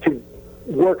to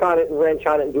work on it and wrench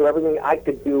on it and do everything I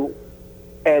could do.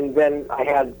 And then I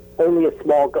had only a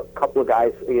small couple of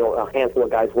guys, a handful of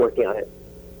guys working on it.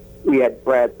 We had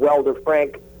Brad welder,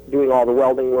 Frank, doing all the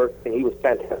welding work, and he was a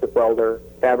fantastic welder,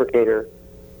 fabricator.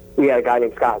 We had a guy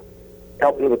named Scott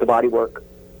helping me with the body work.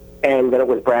 And then it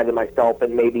was Brad and myself,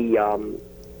 and maybe, I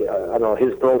don't know,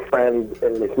 his girlfriend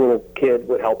and his little kid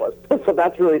would help us. So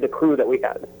that's really the crew that we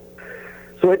had.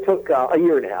 So it took a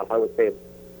year and a half, I would say,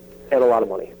 and a lot of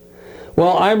money.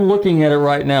 Well, I'm looking at it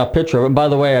right now, picture of it. And by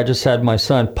the way, I just had my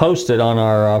son post it on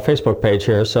our Facebook page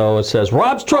here. So it says,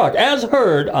 Robb's truck, as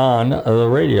heard on the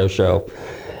radio show.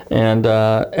 And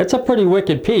it's a pretty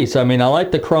wicked piece. I mean, I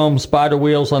like the chrome spider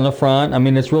wheels on the front. I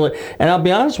mean, it's really, and I'll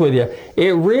be honest with you,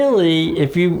 it really,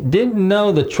 if you didn't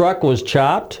know the truck was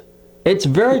chopped, it's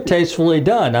very tastefully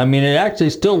done. I mean, it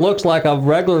actually still looks like a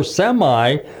regular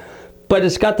semi, but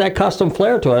it's got that custom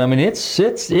flair to it. I mean,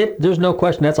 there's no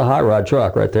question that's a hot rod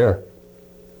truck right there.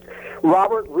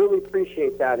 Robert, really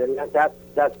appreciate that, and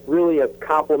that's really a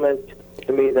compliment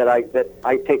to me that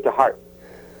I take to heart,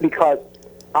 because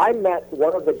I met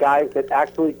one of the guys that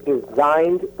actually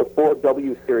designed the Ford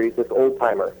W Series, this old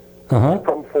timer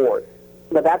from Ford.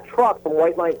 Now that truck from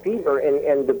White Line Fever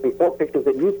and the before pictures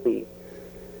that you see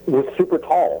was super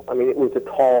tall. I mean, it was a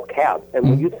tall cab, and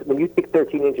when you stick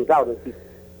 13 inches out, and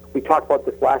we talked about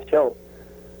this last show.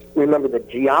 Remember the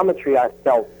geometry I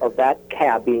felt of that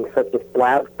cab being such a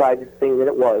slab-sided thing that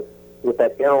it was, with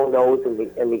that arrow nose and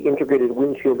the integrated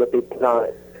windshield that they put on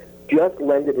it, just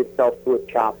lended itself to a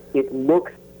chop. It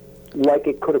looks like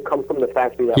it could have come from the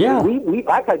factory.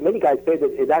 I've had many guys say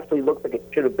that it actually looks like it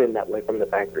should have been that way from the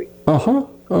factory.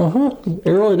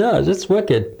 It really does. It's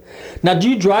wicked. Now, do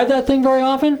you drive that thing very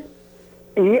often?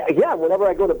 Yeah. Whenever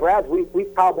I go to Brad's,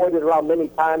 we've cowboyed it around many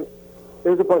times.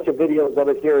 There's a bunch of videos of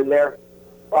it here and there.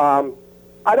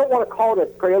 I don't want to call it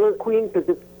a trailer queen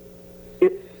because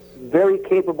it's very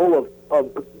capable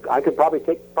of I could probably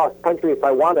take it cross country if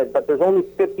I wanted, but there's only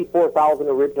 54,000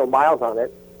 original miles on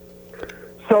it.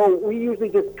 So we usually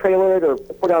just trailer it or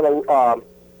put on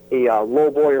a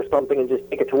low boy or something and just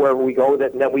take it to wherever we go with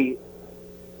it, and then we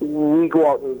go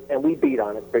out and we beat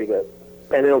on it pretty good,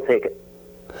 and it'll take it.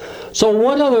 So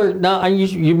what other, now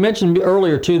you mentioned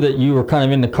earlier too that you were kind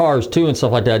of into cars too and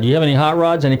stuff like that. Do you have any hot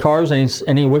rods, any cars,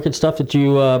 any wicked stuff that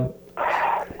you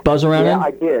buzz around in? Yeah,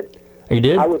 I did. You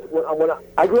did? When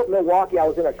I grew up in Milwaukee, I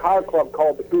was in a car club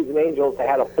called the Cruising Angels. I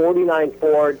had a 49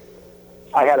 Ford,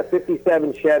 I had a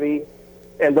 57 Chevy,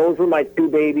 and those were my two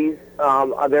babies.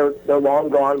 They're long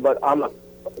gone, but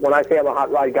when I say I'm a hot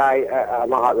rod guy,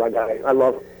 I'm a hot rod guy. I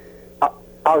love,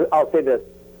 I'll say this.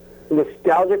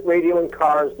 Nostalgic Radio and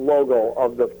Cars logo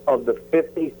of the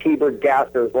 50s T-Bird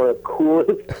Gasser is one of the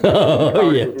coolest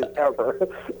cars ever.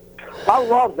 I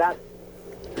love that.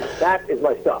 That is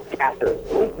my stuff, Gasser.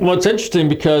 Well, it's interesting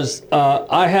because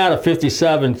I had a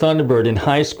 57 Thunderbird in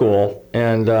high school,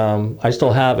 and I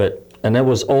still have it. And it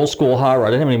was old school hot rod.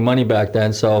 I didn't have any money back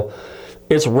then, so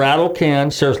it's rattle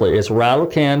can. Seriously, it's rattle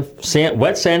can,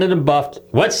 wet sanded and buffed,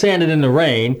 wet sanded in the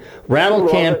rain, rattle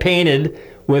can painted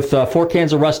with 4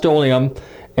 cans of Rust-Oleum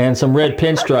and some red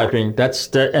pinstriping.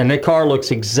 And the car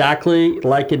looks exactly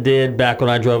like it did back when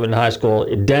I drove it in high school,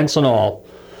 dents and all.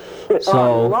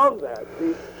 So, I love that.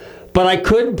 But I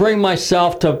couldn't bring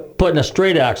myself to putting a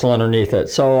straight axle underneath it.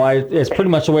 So it's pretty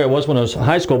much the way it was when I was in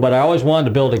high school. But I always wanted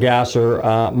to build a Gasser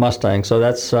Mustang. So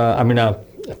that's,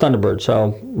 Thunderbird.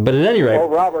 So, but at any rate. Oh,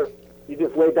 Robert, you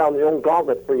just laid down the old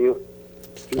gauntlet for you.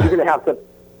 You're going to have to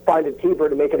find a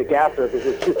T-bird to make it a gasser because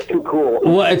it's just too cool.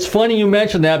 Well, it's funny you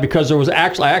mentioned that because I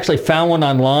actually found one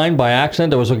online by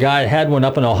accident. There was a guy that had one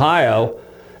up in Ohio,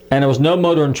 and there was no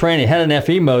motor and training. It had an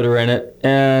FE motor in it,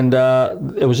 and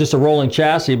it was just a rolling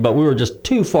chassis, but we were just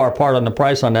too far apart on the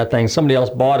price on that thing. Somebody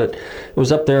else bought it. It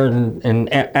was up there in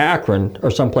Akron or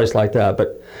someplace like that.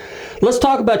 But let's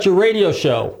talk about your radio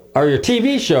show, or your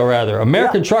TV show, rather,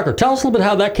 American Trucker. Tell us a little bit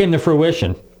how that came to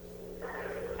fruition.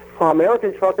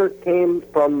 American Trucker came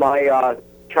from my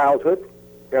childhood.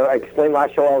 You know, I explained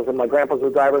last show I was in my grandpa's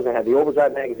with drivers. I had the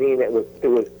Overdrive magazine. It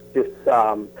was just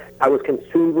I was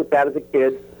consumed with that as a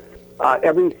kid.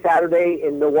 Every Saturday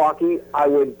in Milwaukee, I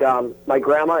would my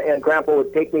grandma and grandpa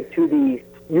would take me to the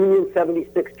Union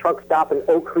 76 truck stop in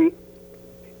Oak Creek,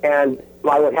 and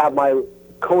I would have my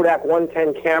Kodak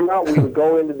 110 camera. We would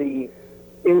go into the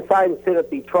inside and sit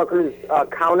at the trucker's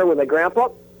counter with my grandpa.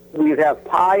 We would have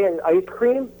pie and ice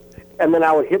cream. And then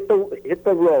I would hit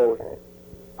the road.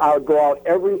 I would go out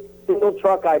every single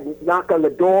truck. I'd knock on the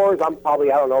doors. I'm probably,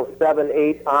 7,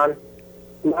 8 on.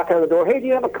 Knocking on the door. Hey, do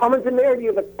you have a Cummins in there? Do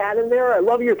you have a cat in there? I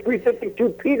love your 352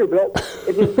 Peterbilt.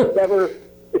 It just never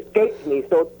escaped me.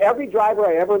 So every driver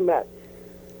I ever met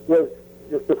was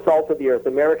just the salt of the earth.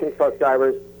 American truck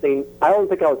drivers. I don't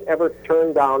think I was ever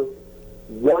turned down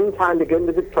one time to get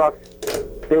into the truck.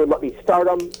 They would let me start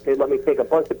them. They'd let me take a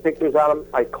bunch of pictures on them.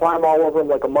 I'd climb all over them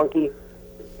like a monkey,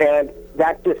 and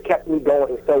that just kept me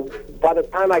going. So by the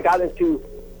time I got into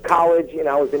college, and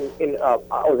I was in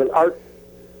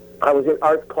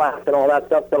art class and all that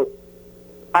stuff. So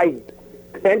I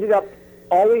ended up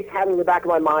always having in the back of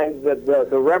my mind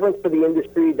the reverence for the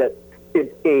industry, that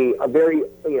it's a very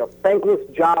thankless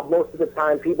job most of the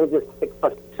time. People just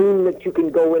assume that you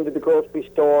can go into the grocery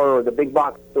store or the big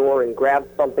box store and grab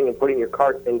something and put it in your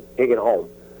cart and take it home.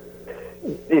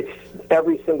 It's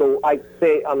every single, I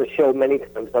say on the show many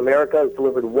times, America is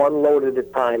delivered one load at a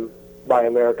time by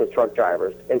America's truck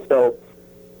drivers. And so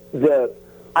the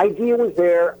idea was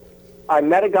there. I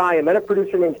met a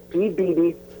producer named Steve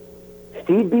Beebe.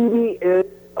 Steve Beebe is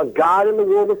a god in the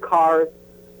world of cars.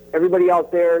 Everybody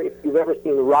out there, if you've ever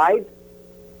seen Ride,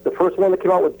 the first one that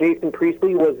came out with Jason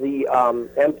Priestley was the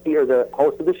MC or the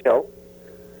host of the show.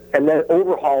 And then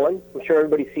Overhauling. I'm sure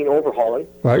everybody's seen Overhauling.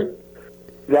 Right.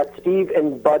 That's Steve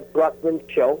and Bud Brussman's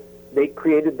show. They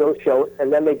created those shows.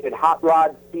 And then they did Hot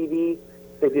Rod TV.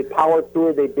 They did Power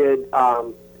Tour. They did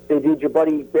your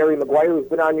buddy Barry McGuire, who's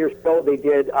been on your show. They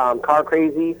did Car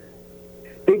Crazy.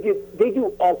 They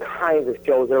do all kinds of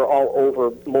shows. They're all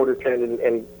over Motor Trend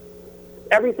and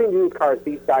everything to do with cars.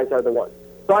 These guys are the ones.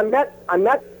 So I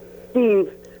met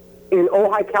Steve in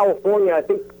Ojai, California, I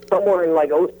think somewhere in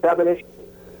like 07-ish,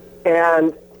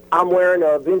 and I'm wearing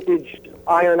a vintage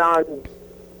iron-on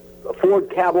Ford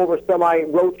cab over semi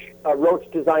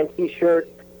Roach design T-shirt.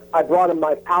 I brought him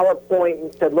my PowerPoint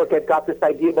and said, look, I've got this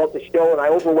idea about the show, and I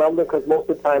overwhelmed him because most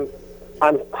of the time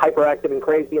I'm hyperactive and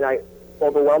crazy, and I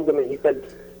overwhelmed him, and he said,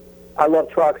 I love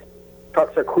trucks.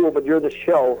 Trucks are cool, but you're the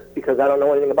show because I don't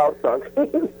know anything about trucks.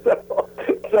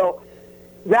 so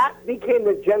that became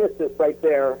the genesis right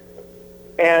there.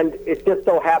 And it just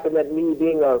so happened that me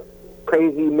being a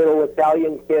crazy middle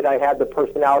Italian kid, I had the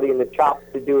personality and the chops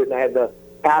to do it, and I had the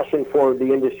passion for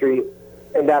the industry.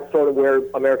 And that's sort of where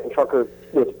American Trucker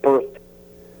was birthed.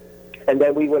 And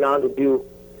then we went on to do,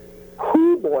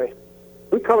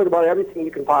 we covered about everything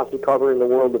you can possibly cover in the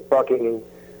world of trucking, and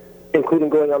including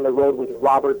going on the road with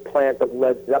Robert Plant of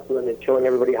Led Zeppelin and showing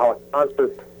everybody how a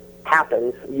concert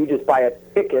happens. You just buy a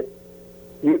ticket.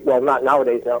 Well, not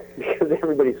nowadays now, because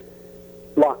everybody's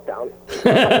locked down.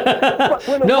 But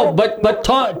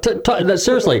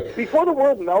seriously. Before the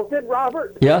world melted,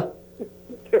 Robert, yeah,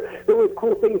 there was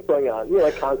cool things going on,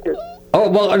 like concerts. Oh,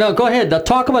 well, no, go ahead. Now,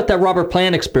 talk about that Robert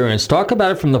Plant experience. Talk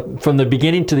about it from the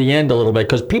beginning to the end a little bit,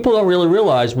 because people don't really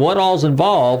realize what all's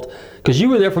involved, because you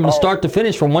were there from the start to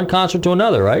finish, from one concert to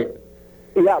another, right?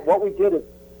 Yeah, what we did is,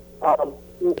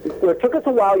 it took us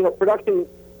a while, production,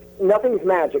 nothing's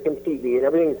magic in TV, and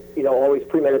everything's, always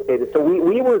premeditated. So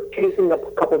we were chasing up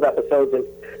a couple of episodes, and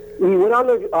we went on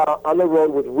the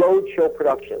road with Roadshow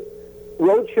Productions.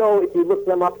 Roadshow, if you look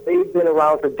them up, they've been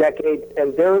around for decades,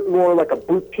 and they're more like a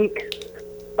boutique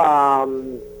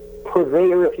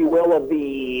purveyor, if you will, of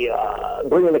the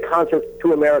bringing the concerts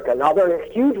to America. Now, they're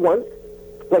huge ones.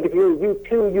 Like if you're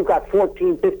U2, you've got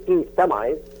 14, 15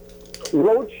 semis.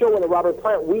 Roadshow and the Robert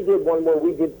Plant, we did one where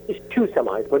we did just 2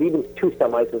 semis, but even 2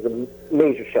 semis is a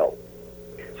major show.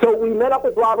 So we met up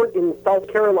with Robert in South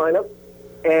Carolina,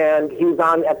 and he was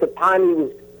on, at the time he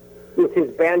was with his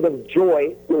Band of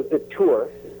Joy, was the tour.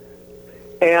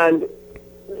 And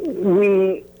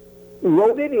we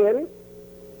wrote it in,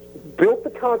 built the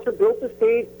concert, built the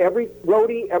stage, every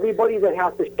roadie, everybody that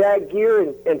has to shag gear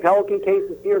and Pelican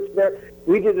cases here, there,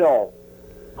 we did it all.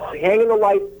 Hanging the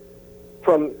lights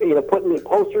from, putting the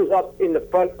posters up in the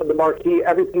front of the marquee,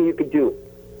 everything you could do.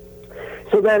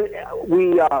 So then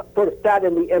we sort of sat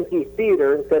in the empty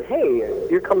theater and said, hey,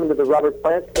 you're coming to the Robert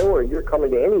Plant show or you're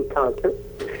coming to any concert,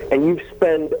 and you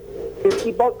spend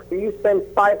 $50 or you spend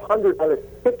 $500 on a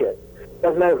ticket,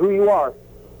 doesn't matter who you are,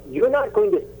 you're not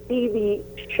going to see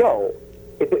the show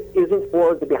if it isn't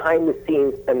for the behind the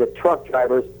scenes and the truck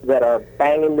drivers that are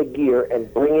banging the gear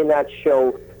and bringing that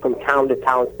show from town to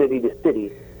town, city to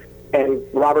city. And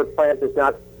Robert Plant does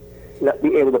not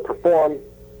be able to perform.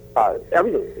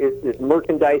 Everything is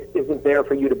merchandise isn't there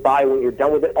for you to buy when you're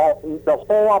done with it. The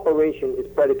whole operation is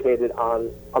predicated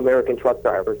on American truck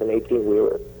drivers and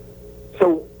 18-wheelers.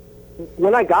 So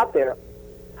when I got there,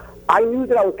 I knew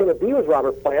that I was going to be with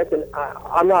Robert Plant, and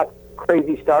I'm not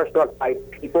crazy starstruck by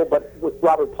people, but with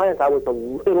Robert Plant, I was a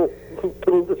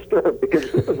little disturbed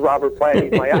because this is Robert Plant.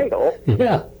 He's my idol.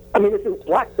 Yeah. I mean, this is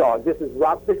Black Dog. This is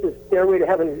Stairway to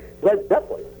Heaven, Led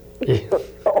Zeppelin. Yeah.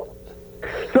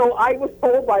 So I was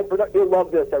told by production, you'll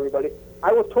love this, everybody.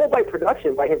 I was told by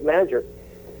production, by his manager,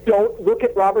 don't look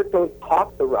at Robert, don't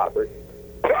talk to Robert.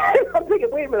 I'm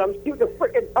thinking, wait a minute, I'm shooting a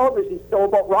freaking television show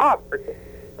about Robert.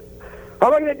 How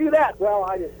am I going to do that? Well,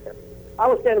 I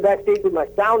was standing backstage with my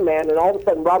sound man, and all of a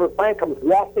sudden Robert Plant comes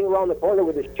wafting around the corner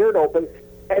with his shirt open,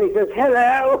 and he says,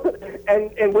 hello,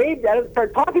 and waved at us and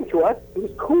started talking to us. He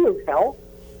was cool as hell.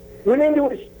 Went into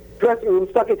his dressing room,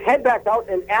 stuck his head back out,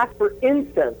 and asked for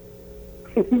incense.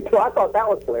 So I thought that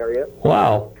was hilarious.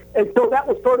 Wow. And so that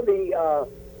was sort of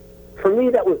for me,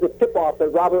 that was the tip-off that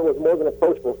Robert was more than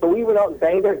approachable. So we went out and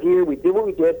banged our gear. We did what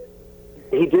we did.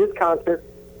 He did his concert.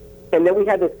 And then we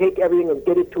had to take everything and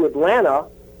get it to Atlanta.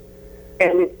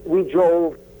 And we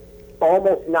drove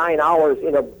almost 9 hours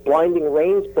in a blinding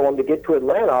rainstorm to get to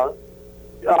Atlanta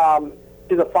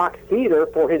to the Fox Theater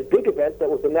for his big event that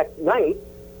was the next night.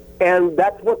 And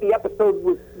that's what the episode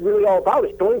was really all about,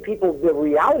 is showing people the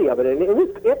reality of it. And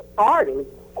it's hard. It was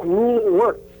grueling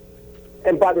work.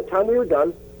 And by the time we were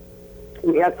done,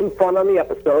 we had some fun on the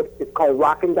episode. It's called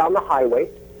Rockin' Down the Highway.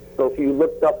 So if you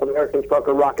looked up American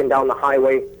Trucker Rockin' Down the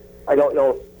Highway, I don't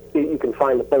know if you can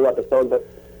find the full episode, but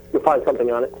you'll find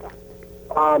something on it.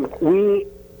 We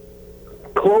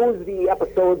closed the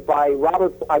episode by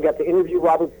I got to interview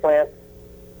Robert Plant.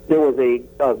 There was a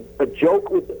joke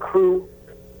with the crew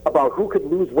about who could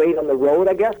lose weight on the road,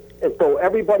 I guess. And so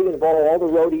everybody involved, all the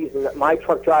roadies, and my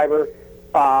truck driver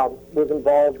was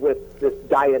involved with this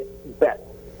diet bet.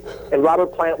 And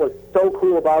Robert Plant was so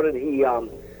cool about it.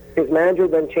 His manager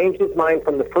then changed his mind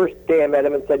from the first day I met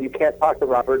him and said, you can't talk to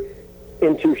Robert,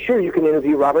 into, sure, you can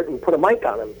interview Robert and put a mic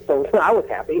on him. So I was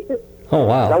happy. Oh,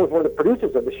 wow. I was one of the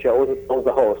producers of the show as well as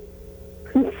the host.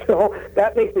 So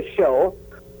that makes the show.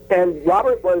 And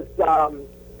Robert was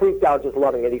freaked out, just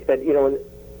loving it. He said,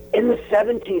 in the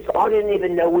 70s, I didn't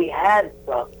even know we had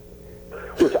trucks,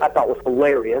 which I thought was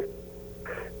hilarious.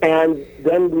 And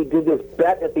then we did this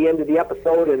bet at the end of the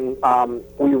episode, and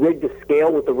we rigged a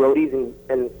scale with the roadies,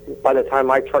 and by the time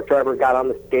my truck driver got on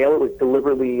the scale, it was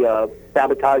deliberately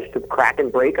sabotaged to crack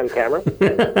and break on camera.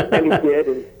 And he did,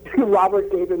 and Robert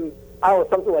gave him,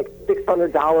 something like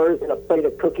 $600 and a plate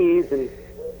of cookies.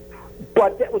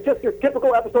 But it was just your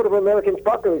typical episode of American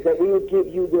Truckers, that we would give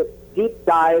you this deep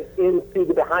dive into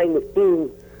the behind the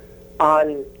scenes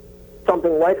on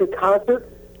something like a concert,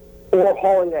 or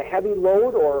hauling a heavy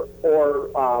load, or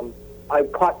I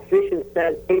caught fish in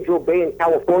San Pedro Bay in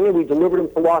California. We delivered them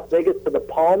to Las Vegas to the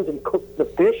Palms and cooked the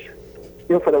fish,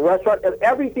 for the restaurant. And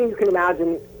everything you can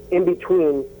imagine in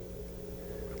between,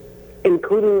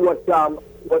 including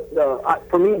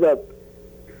for me, the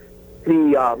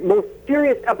most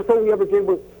serious episode we ever did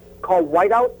was called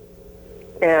Whiteout.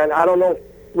 And I don't know if,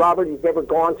 Robert, you've ever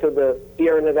gone to the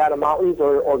Sierra Nevada mountains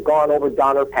or gone over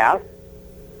Donner Pass.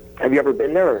 Have you ever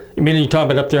been there? Or? You mean you're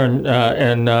talking about up there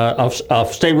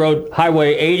off State Road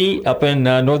Highway 80 up in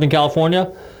Northern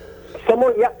California?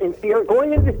 Somewhere, yeah, in Sierra,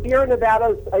 going into Sierra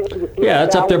Nevada.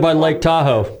 That's up there by Lake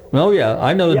Tahoe. Oh, yeah,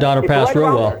 I know the Donner Pass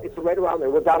real well. It's right around there.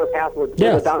 Where Donner Pass, where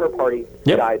the Donner Party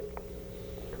died.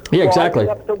 Yeah, exactly.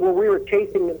 I did an episode where we were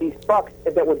chasing these trucks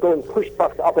that would go and push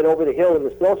trucks up and over the hill in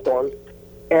the snowstorms.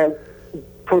 And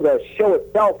for the show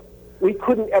itself, we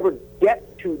couldn't ever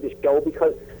get to the show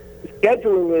because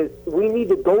scheduling is, we need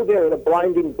to go there in a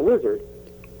blinding blizzard.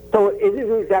 So it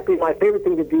isn't exactly my favorite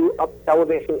thing to do, up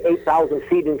elevation 8,000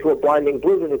 feet into a blinding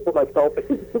blizzard and put myself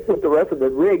with the rest of the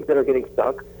rigs that are getting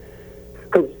stuck,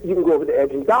 because you can go over the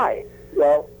edge and die.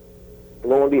 Well,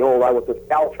 lo and behold, I was with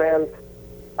Caltrans.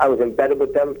 I was embedded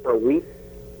with them for a week,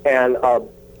 and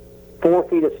 4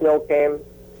 feet of snow came,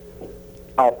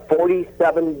 a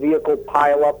 47 vehicle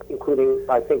pileup, including,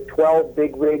 I think, 12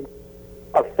 big rigs,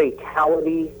 a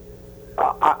fatality.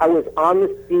 I was on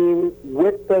the scene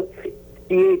with the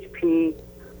CHP.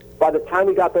 By the time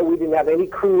we got there, we didn't have any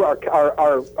crew.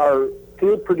 Our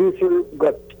field producer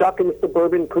got stuck in the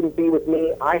Suburban, couldn't be with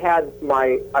me. I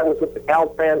was with the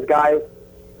Caltrans guys.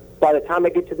 By the time I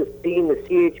get to the scene, the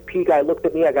CHP guy looked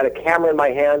at me. I got a camera in my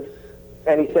hand,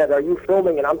 and he said, "Are you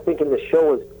filming?" And I'm thinking the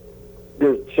show's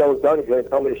done. He's going to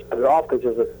tell me to shut it off because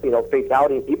there's a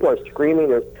fatality, and people are screaming.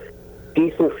 There's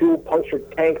diesel fuel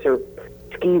punctured tanks or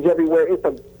skis everywhere.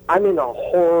 I'm in a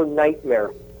horror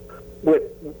nightmare with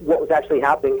what was actually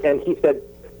happening. And he said,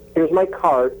 "Here's my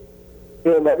card.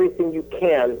 Film everything you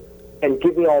can and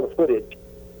give me all the footage,"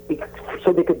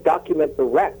 so they could document the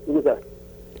wreck.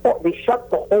 They shut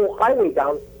the whole highway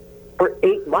down for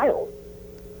 8 miles.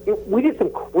 We did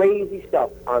some crazy stuff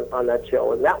on that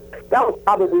show, and that was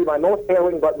probably my most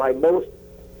harrowing, but my most,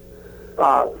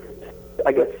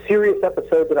 serious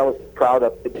episode that I was proud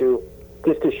of to do,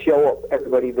 just to show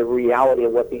everybody the reality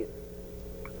of what these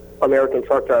American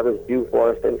truck drivers do for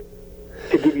us. And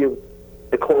to give you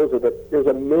the close of it, there's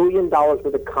 $1 million worth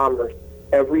of commerce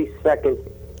every second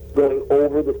going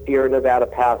over the Sierra Nevada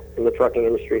Pass in the trucking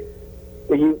industry.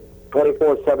 You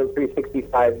 24/7,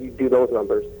 365, you do those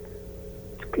numbers.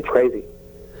 It's crazy.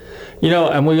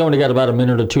 And we only got about a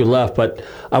minute or two left, but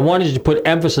I wanted to put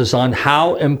emphasis on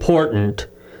how important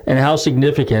and how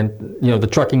significant, the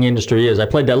trucking industry is. I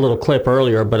played that little clip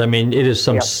earlier, but I mean, it is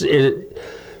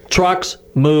trucks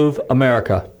move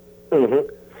America. Mm-hmm.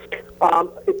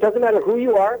 It doesn't matter who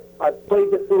you are. I've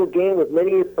played this little game with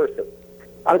many a person.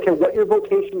 I don't care what your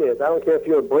vocation is. I don't care if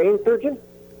you're a brain surgeon.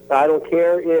 I don't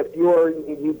care if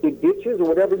you dig ditches or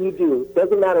whatever you do. It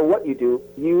doesn't matter what you do.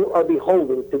 You are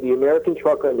beholden to the American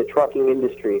trucker and the trucking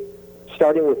industry,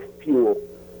 starting with fuel.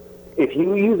 If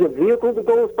you use a vehicle to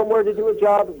go somewhere to do a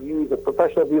job, you use a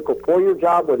professional vehicle for your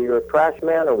job, whether you're a trash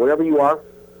man or whatever you are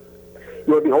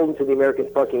beholden to the American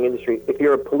trucking industry. If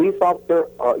you're a police officer,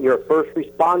 you're a first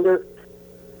responder,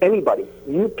 anybody,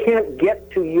 you can't get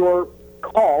to your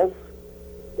calls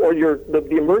or the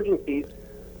emergencies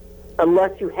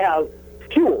unless you have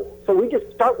fuel. So we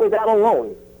just start with that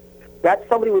alone. That's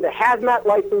somebody with a hazmat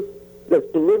license that's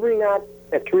delivering that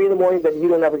at 3 in the morning that you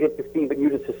don't ever get to see, but you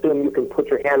just assume you can put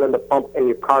your hand on the pump and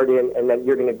your card in, and then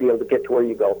you're going to be able to get to where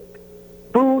you go.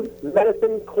 Food,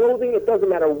 medicine, clothing, it doesn't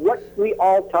matter what we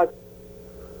all touch.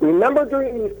 Remember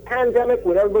during this pandemic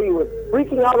when everybody was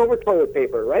freaking out over toilet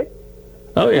paper, right?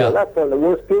 Oh, yeah. That's one of the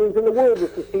worst feelings in the world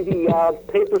is to see the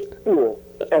paper spool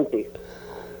empty.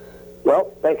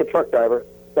 Well, thank a truck driver.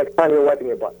 Next time you're wiping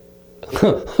your butt.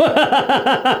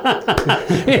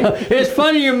 It's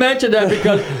funny you mentioned that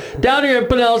because down here in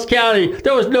Pinellas County,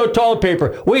 there was no toilet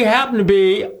paper. We happened to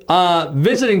be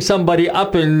visiting somebody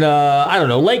up in,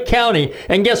 Lake County,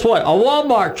 and guess what? A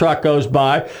Walmart truck goes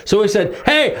by. So we said,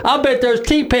 hey, I'll bet there's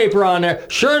tea paper on there.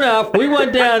 Sure enough, we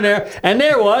went down there, and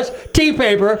there was tea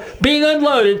paper being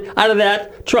unloaded out of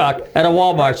that truck at a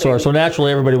Walmart store. So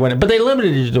naturally, everybody went in. But they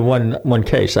limited it to one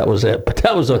case. That was it. But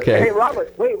that was okay. Hey,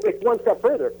 Robert, wait one step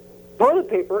further. Toilet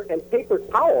paper and paper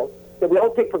towels that we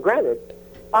all take for granted,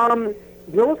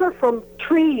 those are from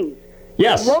trees.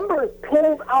 Yes. Lumber is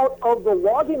pulled out of the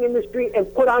logging industry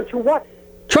and put onto what?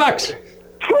 Trucks.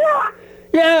 Trucks!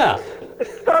 Yeah. It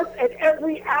starts at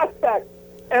every aspect.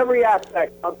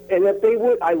 And if they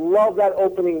would, I love that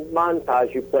opening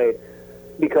montage you played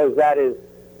because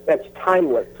that's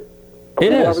timeless.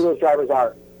 It is. Whoever those drivers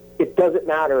are. It doesn't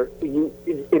matter.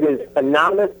 It is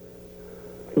anonymous.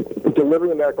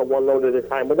 Delivering America one load at a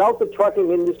time. Without the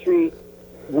trucking industry,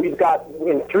 we've got,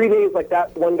 in 3 days, like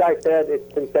that one guy said,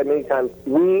 it's been said many times,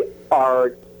 we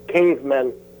are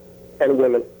cavemen and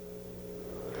women.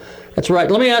 That's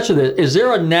right. Let me ask you this. Is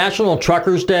there a National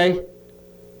Truckers Day?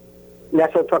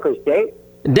 National Truckers Day?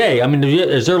 I mean,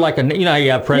 is there like you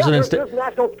have President's Day? There's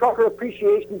National Trucker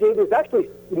Appreciation Day. There's actually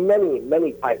many,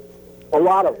 many types. A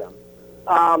lot of them.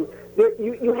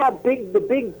 You have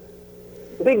the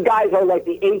big guys are like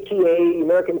the ATA,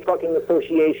 American Trucking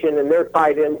Association, and they're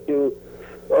tied into,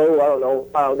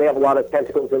 they have a lot of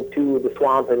tentacles into the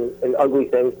swamp and ugly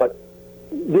things, but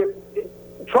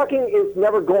trucking is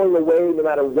never going away no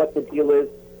matter what the deal is.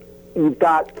 You've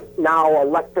got now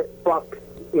electric trucks,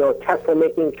 Tesla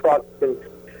making trucks, and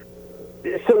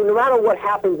so no matter what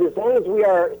happens, as long as we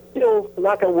are still,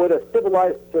 knock on wood, a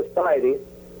civilized society,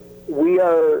 we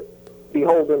are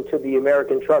beholden to the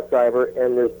American truck driver,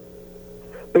 and there's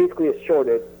basically a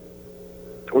shortage,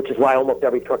 which is why almost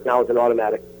every truck now is an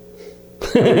automatic.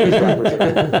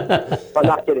 I'm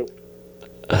not kidding.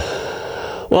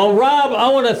 Well, Rob, I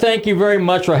want to thank you very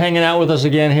much for hanging out with us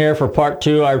again here for part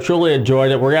 2. I truly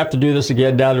enjoyed it. We're going to have to do this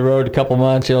again down the road a couple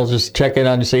months. Just check in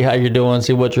on you, see how you're doing,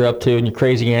 see what you're up to and your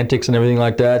crazy antics and everything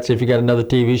like that. See if you got another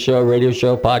TV show, radio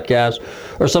show, podcast,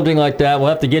 or something like that. We'll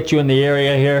have to get you in the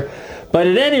area here. But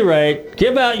at any rate,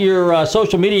 give out your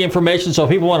social media information so if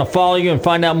people want to follow you and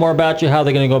find out more about you, how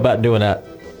they're going to go about doing that.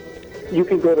 You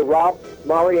can go to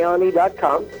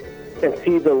robbmariani.com and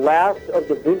see the last of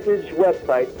the vintage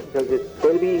website because it's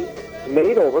going to be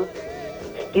made over.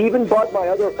 Stephen Butt, my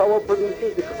other fellow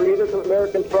producers, the creators of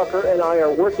American Trucker, and I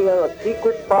are working on a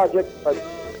secret project, a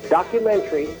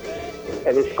documentary,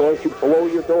 and it's going to blow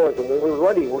your doors. And when we're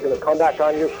ready, we're going to come back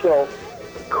on your show,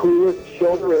 coolest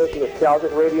show there is,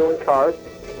 Nostalgic Radio and Cars,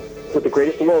 with the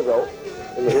greatest logo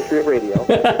in the history of radio.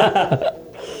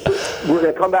 We're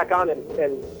going to come back on and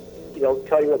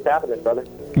tell you what's happening, brother.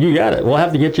 You got it. We'll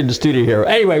have to get you in the studio here.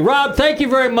 Anyway, Rob, thank you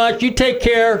very much. You take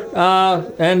care,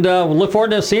 and we'll look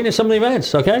forward to seeing you at some of the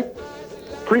events, okay?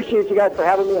 Appreciate you guys for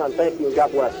having me on. Thank you, and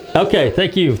God bless. Okay,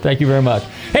 thank you. Thank you very much.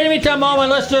 Hey, in the meantime, all my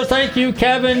listeners, thank you,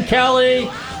 Kevin,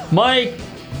 Kelly, Mike,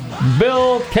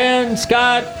 Bill, Ken,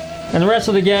 Scott, and the rest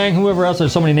of the gang, whoever else.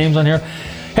 There's so many names on here.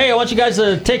 Hey, I want you guys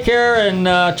to take care and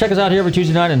check us out here every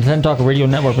Tuesday night on the 10 Talk Radio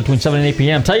Network between 7 and 8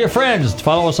 p.m. Tell your friends to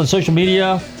follow us on social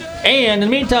media. And in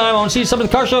the meantime, I want to see some of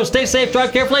the car shows. Stay safe,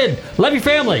 drive carefully, and love your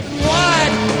family. What?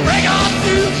 Break on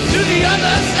to the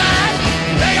other side.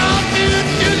 Break on to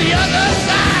the other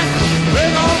side.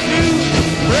 Break on to,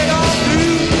 break on to,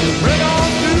 break on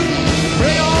to,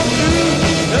 break on to.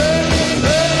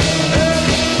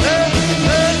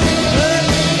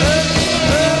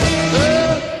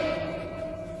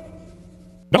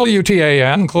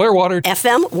 WTAN, Clearwater.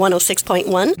 FM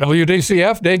 106.1.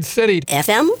 WDCF, Dade City.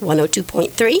 FM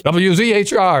 102.3.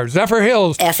 WZHR, Zephyr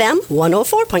Hills. FM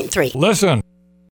 104.3. Listen.